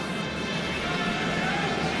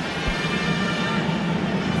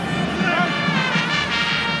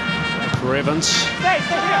 For Evans. Stay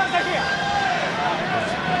here.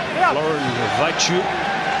 Lauren Vlachu.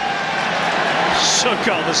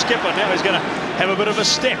 Soko, the skipper, now he's going to have a bit of a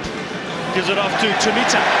step. Gives it off to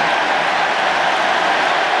Tunita.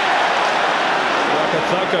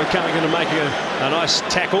 Thoko coming in and making a nice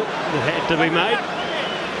tackle that had to be made.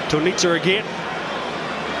 Tunita again.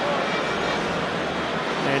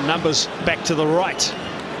 And numbers back to the right.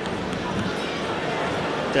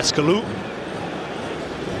 Duskaloo.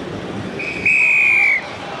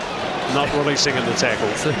 Not releasing in the tackle.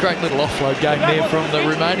 It's a great little offload game there from the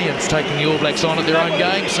Romanians, taking the All Blacks on at their own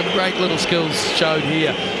game. Some great little skills showed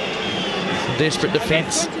here. Some desperate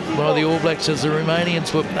defence by the All Blacks as the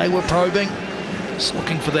Romanians they were probing, just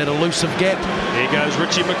looking for that elusive gap. Here goes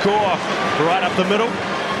Richie McCaw, right up the middle,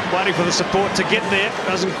 waiting for the support to get there.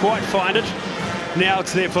 Doesn't quite find it. Now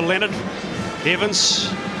it's there for Leonard.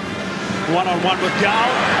 Evans One-on-one with Gale.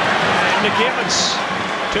 And Nick Evans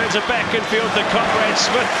turns it back in field to Conrad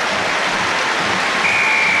Smith.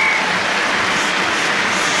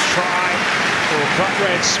 Try for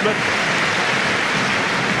Conrad Smith.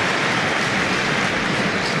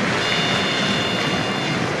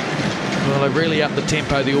 Well, they've really upped the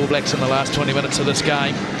tempo, the All Blacks, in the last 20 minutes of this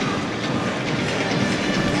game.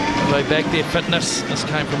 They back their fitness. This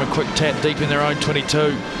came from a quick tap deep in their own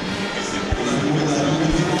 22.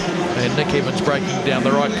 And Nick Evans breaking down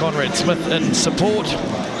the right. Conrad Smith in support.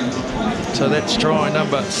 So that's try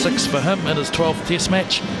number 6 for him in his 12th Test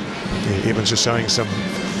match. Yeah, Evans just showing some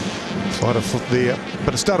flight of foot there.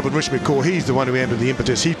 But it started with Rich McCaw. He's the one who added the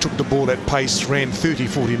impetus. He took the ball at pace, ran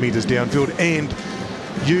 30-40 metres downfield, and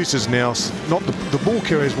uses now not the ball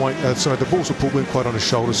carriers won't the ball support weren't quite on his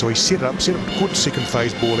shoulders, so he set up good second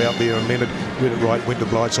phase ball out there, and Leonard read it right, went to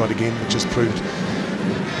blindside again, which has proved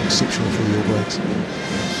exceptional for the All Blacks.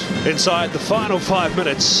 Inside the final 5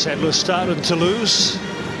 minutes at Le Stade in Toulouse,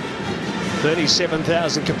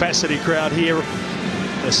 37,000 capacity crowd here,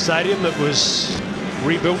 a stadium that was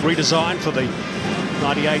rebuilt, redesigned for the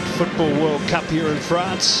 '98 Football World Cup here in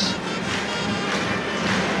France.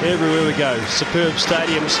 Everywhere we go, superb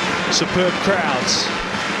stadiums, superb crowds.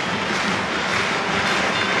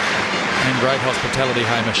 And great hospitality,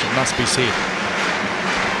 Hamish, it must be said.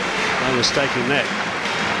 No mistaking that.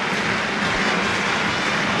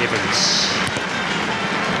 Evans.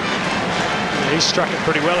 Yeah, he's struck it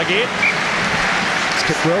pretty well again. It's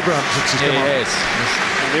kicked well, Grant, since he's come on. Yes.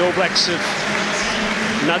 And the All Blacks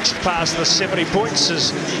have nudged past the 70 points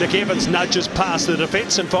as Nick Evans nudges past the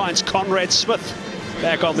defence and finds Conrad Smith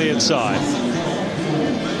back on the inside.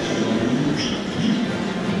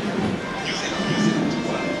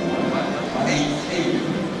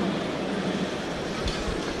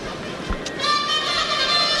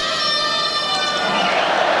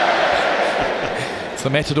 It's the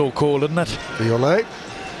Matador call, isn't it? Violet.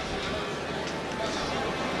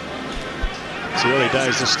 It's the early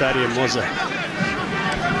days the stadium was a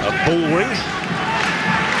bull ring.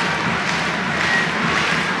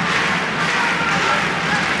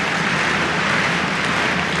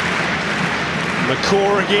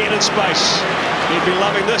 McCaw again in space. He'd be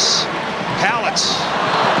loving this. Howlett.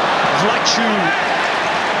 Vlachu.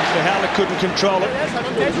 The Howlett couldn't control it.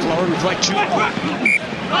 Florin Vlachu.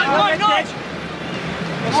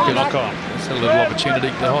 Knock on. It's a little opportunity.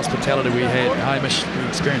 The hospitality we had, Hamish, we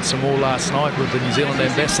experienced some more last night with the New Zealand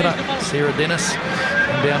ambassador, Sarah Dennis,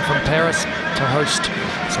 and down from Paris to host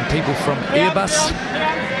some people from Airbus.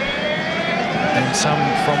 And some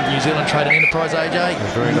from New Zealand Trade and Enterprise, AJ.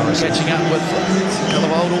 Very nice. Catching up with a couple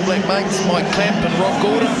of old All Black mates, Mike Clamp and Rob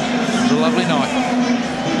Gordon. It was a lovely night.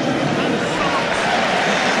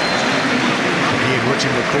 Again, Richie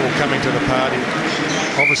McCaw coming to the party.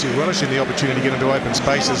 Obviously relishing the opportunity to get into open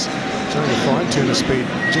spaces. Showing a fine turn of speed.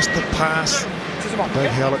 Just the pass.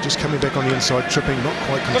 Dave Howlett just coming back on the inside, tripping, not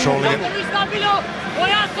quite controlling it. Really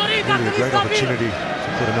a great opportunity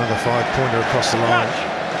to put another 5-pointer across the line.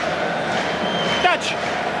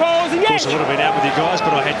 Of course, I would have been out with you guys,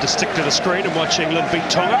 but I had to stick to the screen and watch England beat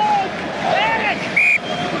Tonga.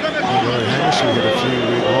 Although Hamish, we had a few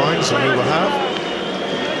red lines on your behalf.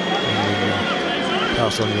 And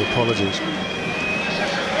pass on your apologies.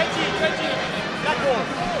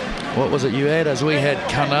 What was it you had? As we had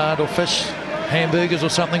canard or fish, hamburgers or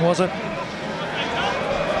something, was it?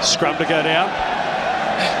 Scrum to go down.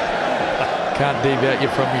 Can't deviate you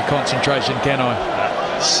from your concentration, can I?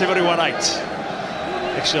 71-8.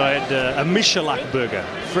 Actually, I had a Michelak burger,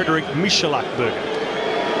 Frederick Michelak burger.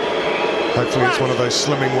 Hopefully it's one of those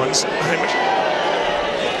slimming ones.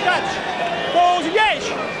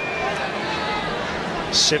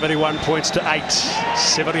 71 points to 8.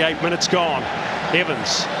 78 minutes gone.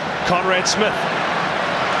 Evans, Conrad Smith,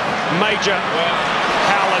 Major,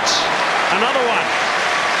 Howlett, another one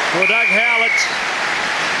for Doug Howlett.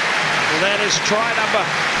 Well, that is try number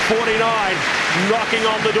 49, knocking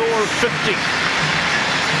on the door of 50.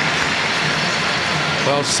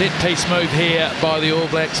 Well, set-piece move here by the All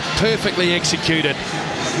Blacks, perfectly executed.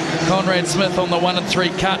 Conrad Smith on the 1 and 3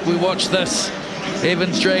 cut. We watch this.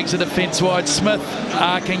 Evans drags the defence wide. Smith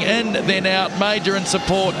arcing in, then out. Major in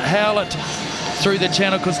support. Howlett through the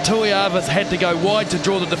channel because Tuiava's had to go wide to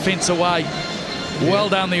draw the defence away. Well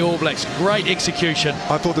done, the All Blacks. Great execution.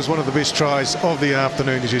 I thought this was one of the best tries of the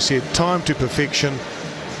afternoon, as you said. Time to perfection.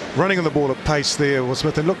 Running on the ball at pace there was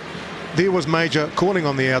Smith. And look, there was Major calling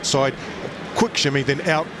on the outside. Quick shimmy, then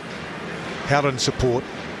out. Howlett in support.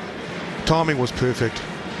 Timing was perfect.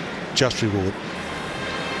 Just reward.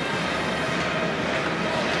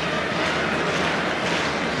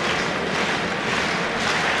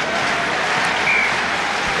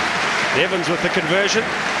 Evans with the conversion.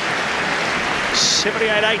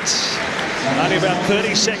 78-8. Only about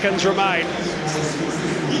 30 seconds remain.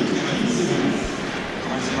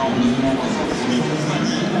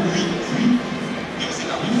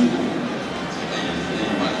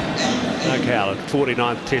 Okay, Alan,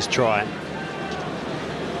 49th test try.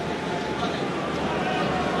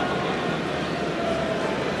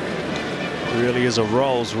 Really is a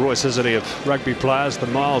Rolls Royce, isn't he, of rugby players. The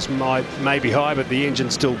miles may be high, but the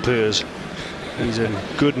engine still purrs. He's in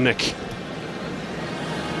good nick.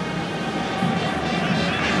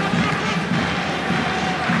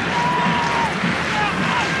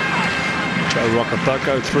 Joe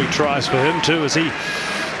Rokapoko, 3 tries for him too, as he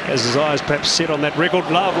has his eyes perhaps set on that record.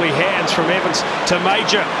 Lovely hands from Evans to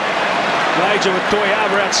Major. Major with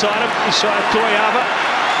Toyava outside him. Isaiah Toyava.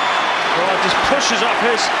 Well, just pushes up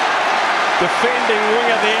his defending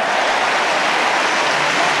winger there.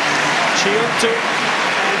 Chiuntu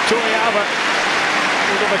and Toyava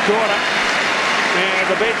into the corner. And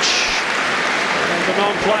the bench and the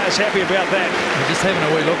non-players happy about that. We're just having a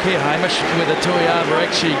wee look here, Hamish, whether Toyava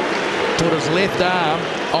actually put his left arm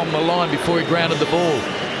on the line before he grounded the ball.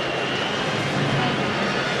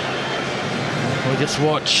 We'll just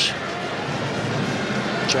watch.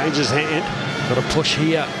 Changes hand. Got a push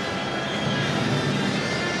here.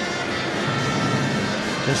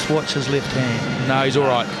 Just watch his left hand. No, he's all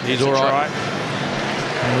right. He's all right.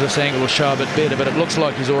 And this angle will show a bit better, but it looks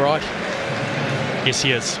like he's all right. Yes,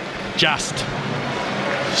 he is. Just.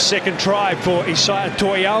 Second try for Isaiah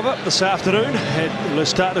Toyava this afternoon at Le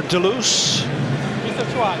Stade in Toulouse.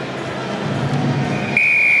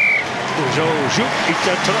 Jutge, it's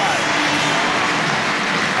a try.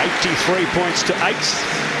 83 points to 8.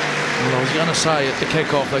 Well, I was going to say at the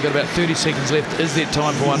kick-off, they've got about 30 seconds left. Is there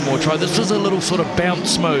time for one more try? This was a little sort of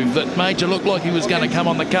bounce move that Major looked like he was going to come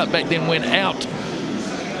on the cutback, then went out.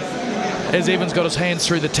 As Evans got his hands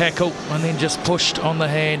through the tackle and then just pushed on the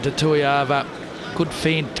hand to Toyava. Good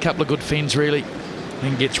fend, couple of good fends really,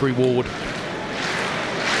 and gets reward.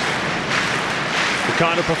 The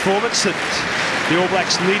kind of performance that the All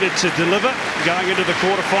Blacks needed to deliver going into the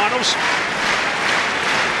quarterfinals.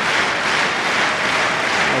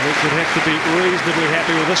 I think we'd have to be reasonably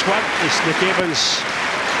happy with this one as Nick Evans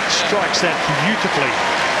strikes that beautifully.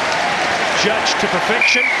 Judged to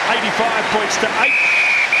perfection, 85 points to 8.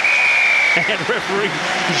 And referee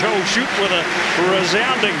Joël with a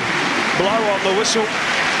resounding blow on the whistle.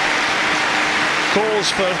 Calls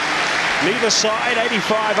for neither side,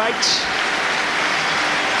 85-8.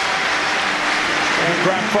 And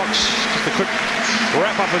Graham Fox, just a quick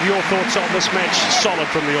wrap-up of your thoughts on this match. Solid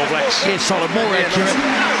from the All Blacks. Yeah, solid, more accurate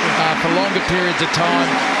for longer periods of time.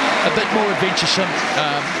 A bit more adventuresome.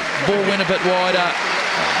 Ball went a bit wider.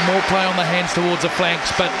 More play on the hands towards the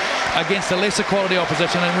flanks, but against a lesser quality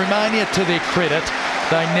opposition. And Romania, to their credit,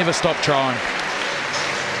 they never stopped trying.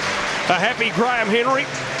 A happy Graham Henry.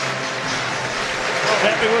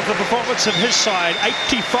 Happy with the performance of his side.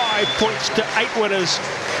 85 points to 8 winners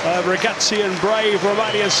over a gutsy and brave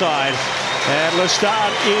Romania side. And Le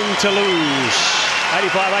Stade in Toulouse.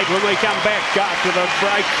 85-8 when we come back after the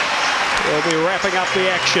break. We'll be wrapping up the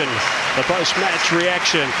action. The post-match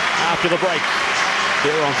reaction after the break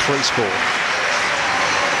here on 3 Sport.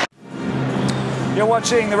 You're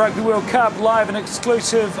watching the Rugby World Cup live and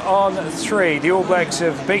exclusive on 3. The All Blacks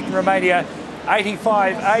have beaten Romania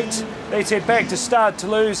 85-8. Let's head back to Stade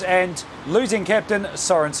Toulouse and losing captain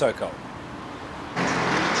Soren Sokol.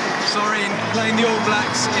 Soren, playing the All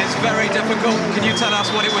Blacks is very difficult. Can you tell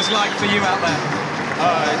us what it was like for you out there?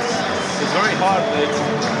 It's very hard.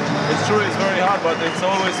 It's true, it's very hard, but it's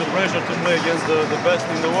always a pleasure to play against the best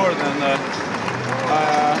in the world. And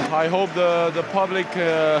I hope the public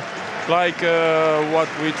like what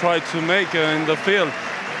we try to make in the field.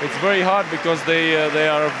 It's very hard because they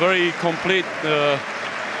are very complete.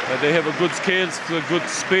 They have a good skills, a good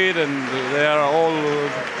speed, and they are all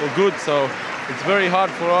good. So it's very hard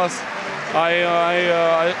for us.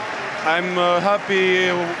 I'm happy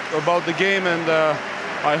about the game, and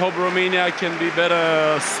I hope Romania can be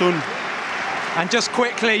better soon. And just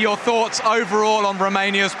quickly, your thoughts overall on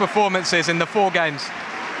Romania's performances in the 4 games?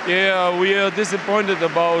 Yeah, we are disappointed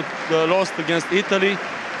about the loss against Italy,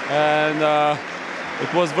 and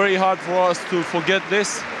it was very hard for us to forget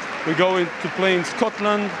this. We go into playing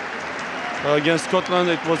Scotland. Against Scotland,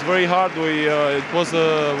 it was very hard. We was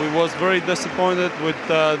very disappointed with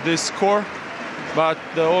this score, but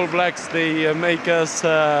the All Blacks, they make us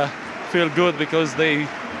feel good because they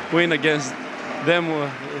win against them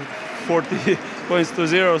 40 points to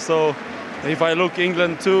 0. So if I look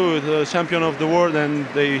England too, the champion of the world, and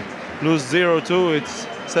they lose 0-2, it's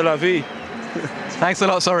c'est la vie. Thanks a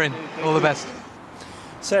lot, Soren. All the best.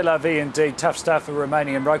 C'est la vie indeed. Tough stuff for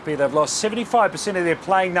Romanian rugby. They've lost 75% of their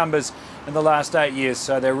playing numbers in the last 8 years,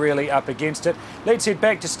 so they're really up against it. Let's head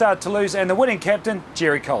back to Stade Toulouse and the winning captain,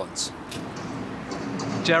 Jerry Collins.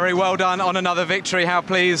 Jerry, well done on another victory. How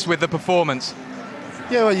pleased with the performance?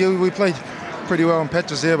 Yeah, well, we played pretty well in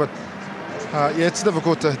patches there, but yeah, it's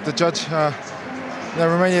difficult to judge.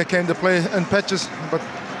 Romania came to play in patches, but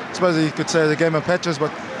I suppose you could say the game in patches.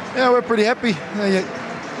 But yeah, we're pretty happy.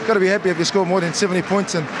 You've got to be happy if you score more than 70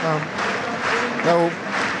 points, and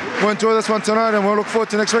we'll enjoy this one tonight, and we'll look forward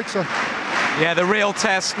to next week. So. Yeah, the real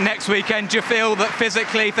test next weekend. Do you feel that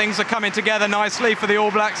physically things are coming together nicely for the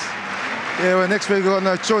All Blacks? Yeah, well, next week we've got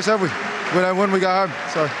no choice, have we? We don't win, we go home.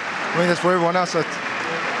 So, I mean, that's for everyone else. It's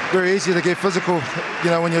very easy to get physical,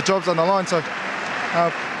 when your job's on the line. So,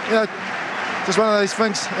 just one of these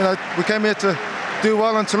things. We came here to do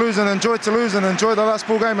well in Toulouse and enjoy the last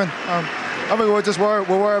full game. And I think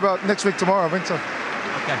we'll worry about next week tomorrow, I think so.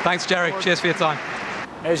 Okay, thanks, Jerry. Cheers for your time.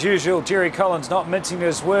 As usual, Jerry Collins not mincing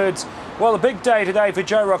his words. Well, a big day today for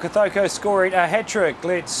Joe Rokethoko, scoring a hat-trick.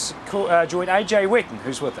 Let's join AJ Wetton,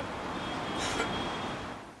 who's with him.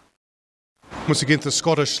 Was against the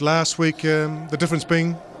Scottish last week, the difference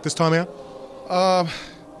being this time out?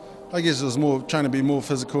 I guess it was more trying to be more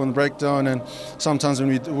physical in the breakdown, and sometimes when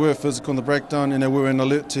we were physical in the breakdown, we were in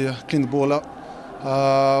alert to clean the ball up.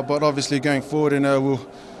 But obviously going forward,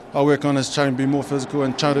 I'll work on is trying to be more physical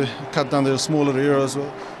and try to cut down the smaller errors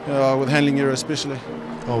with handling errors especially.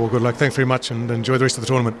 Oh, well, good luck. Thanks very much, and enjoy the rest of the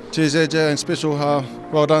tournament. Cheers, AJ, and special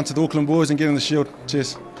well done to the Auckland boys and getting the shield.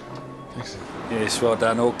 Cheers. Thanks. Yes, well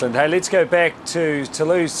done, Auckland. Hey, let's go back to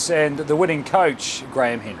Toulouse and the winning coach,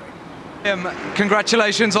 Graham Henry.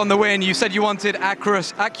 Congratulations on the win. You said you wanted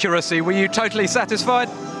accuracy. Were you totally satisfied?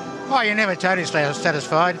 Oh, you're never totally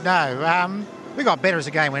satisfied, no. We got better as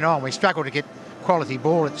the game went on. We struggled to get quality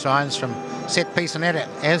ball at times from set piece and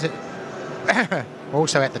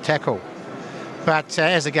also at the tackle. But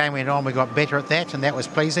as the game went on, we got better at that, and that was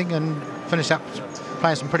pleasing, and finished up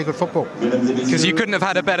playing some pretty good football. Because you couldn't have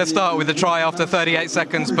had a better start with the try after 38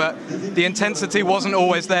 seconds, but the intensity wasn't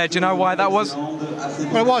always there. Do you know why that was?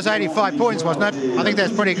 Well, it was 85 points, wasn't it? I think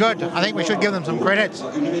that's pretty good. I think we should give them some credit.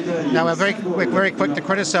 Now, we're very quick to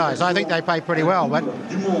criticise. I think they played pretty well, but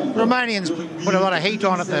Romanians put a lot of heat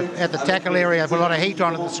on at the tackle area, put a lot of heat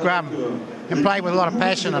on at the scrum, and played with a lot of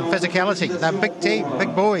passion and physicality. They're a big team,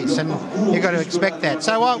 big boys, and you've got to expect that.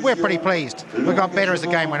 So we're pretty pleased. We got better as the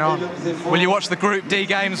game went on. Will you watch the Group D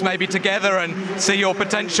games maybe together and see your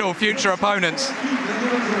potential future opponents?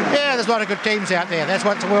 Yeah, there's a lot of good teams out there. That's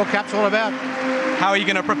what the World Cup's all about. How are you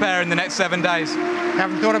going to prepare in the next 7 days?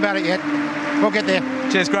 Haven't thought about it yet. We'll get there.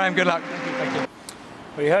 Cheers, Graham. Good luck. Thank you.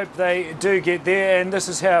 We hope they do get there, and this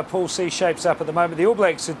is how Pool C shapes up at the moment. The All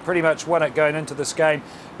Blacks had pretty much won it going into this game.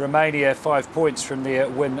 Romania 5 points from their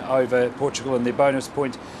win over Portugal and their bonus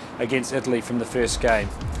point against Italy from the first game.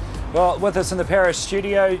 Well, with us in the Paris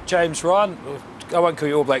studio, James Ryan. I won't call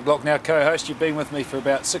you All Black Block now, co-host. You've been with me for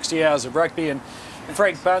about 60 hours of rugby, and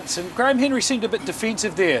Frank Bunce. And Graham Henry seemed a bit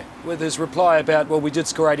defensive there with his reply about, well, we did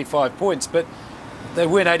score 85 points, but they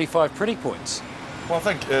weren't 85 pretty points. Well, I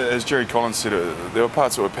think, as Jerry Collins said, there were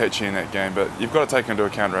parts that were patchy in that game, but you've got to take into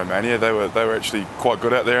account Romania. They were actually quite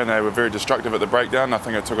good out there, and they were very destructive at the breakdown. I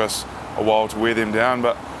think it took us a while to wear them down,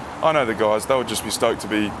 but I know the guys, they'll just be stoked to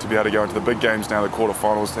be able to go into the big games now, the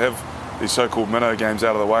quarterfinals, to have these so-called minnow games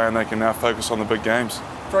out of the way, and they can now focus on the big games.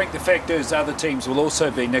 Frank, the fact is other teams will also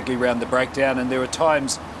be niggly around the breakdown, and there were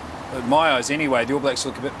times, in my eyes anyway, the All Blacks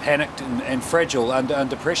look a bit panicked and fragile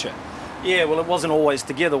under pressure. Yeah, well, it wasn't always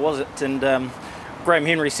together, was it? And Graham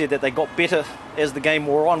Henry said that they got better as the game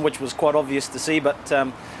wore on, which was quite obvious to see, but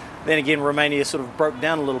then again Romania sort of broke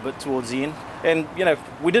down a little bit towards the end, and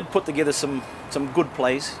we did put together some good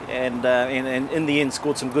plays, and in the end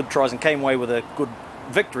scored some good tries and came away with a good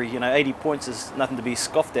victory. 80 points is nothing to be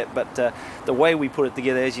scoffed at, but the way we put it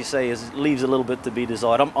together, as you say, leaves a little bit to be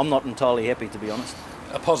desired. I'm not entirely happy, to be honest.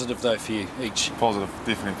 A positive though for you each? Positive,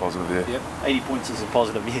 definitely positive, yeah. Yep. 80 points is a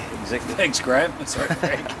positive, yeah, exactly. Thanks, Graham. Sorry,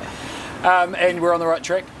 Frank. And we're on the right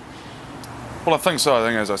track? Well, I think so. I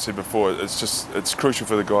think, as I said before, it's crucial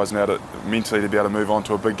for the guys now mentally to be able to move on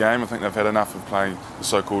to a big game. I think they've had enough of playing the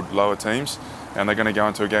so-called lower teams, and they're going to go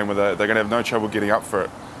into a game where they're going to have no trouble getting up for it.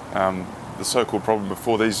 The so-called problem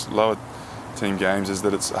before these lower team games is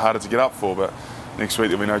that it's harder to get up for, but next week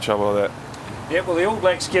there'll be no trouble with that. Yeah, well, the All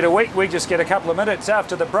Blacks get a week. We just get a couple of minutes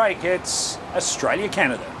after the break. It's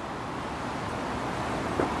Australia-Canada.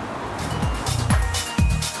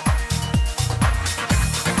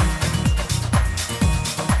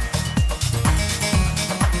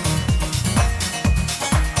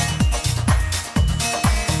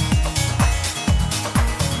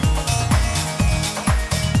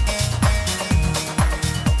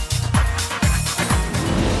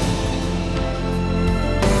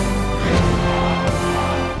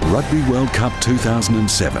 Rugby World Cup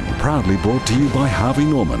 2007, proudly brought to you by Harvey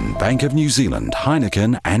Norman, Bank of New Zealand,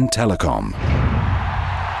 Heineken and Telecom.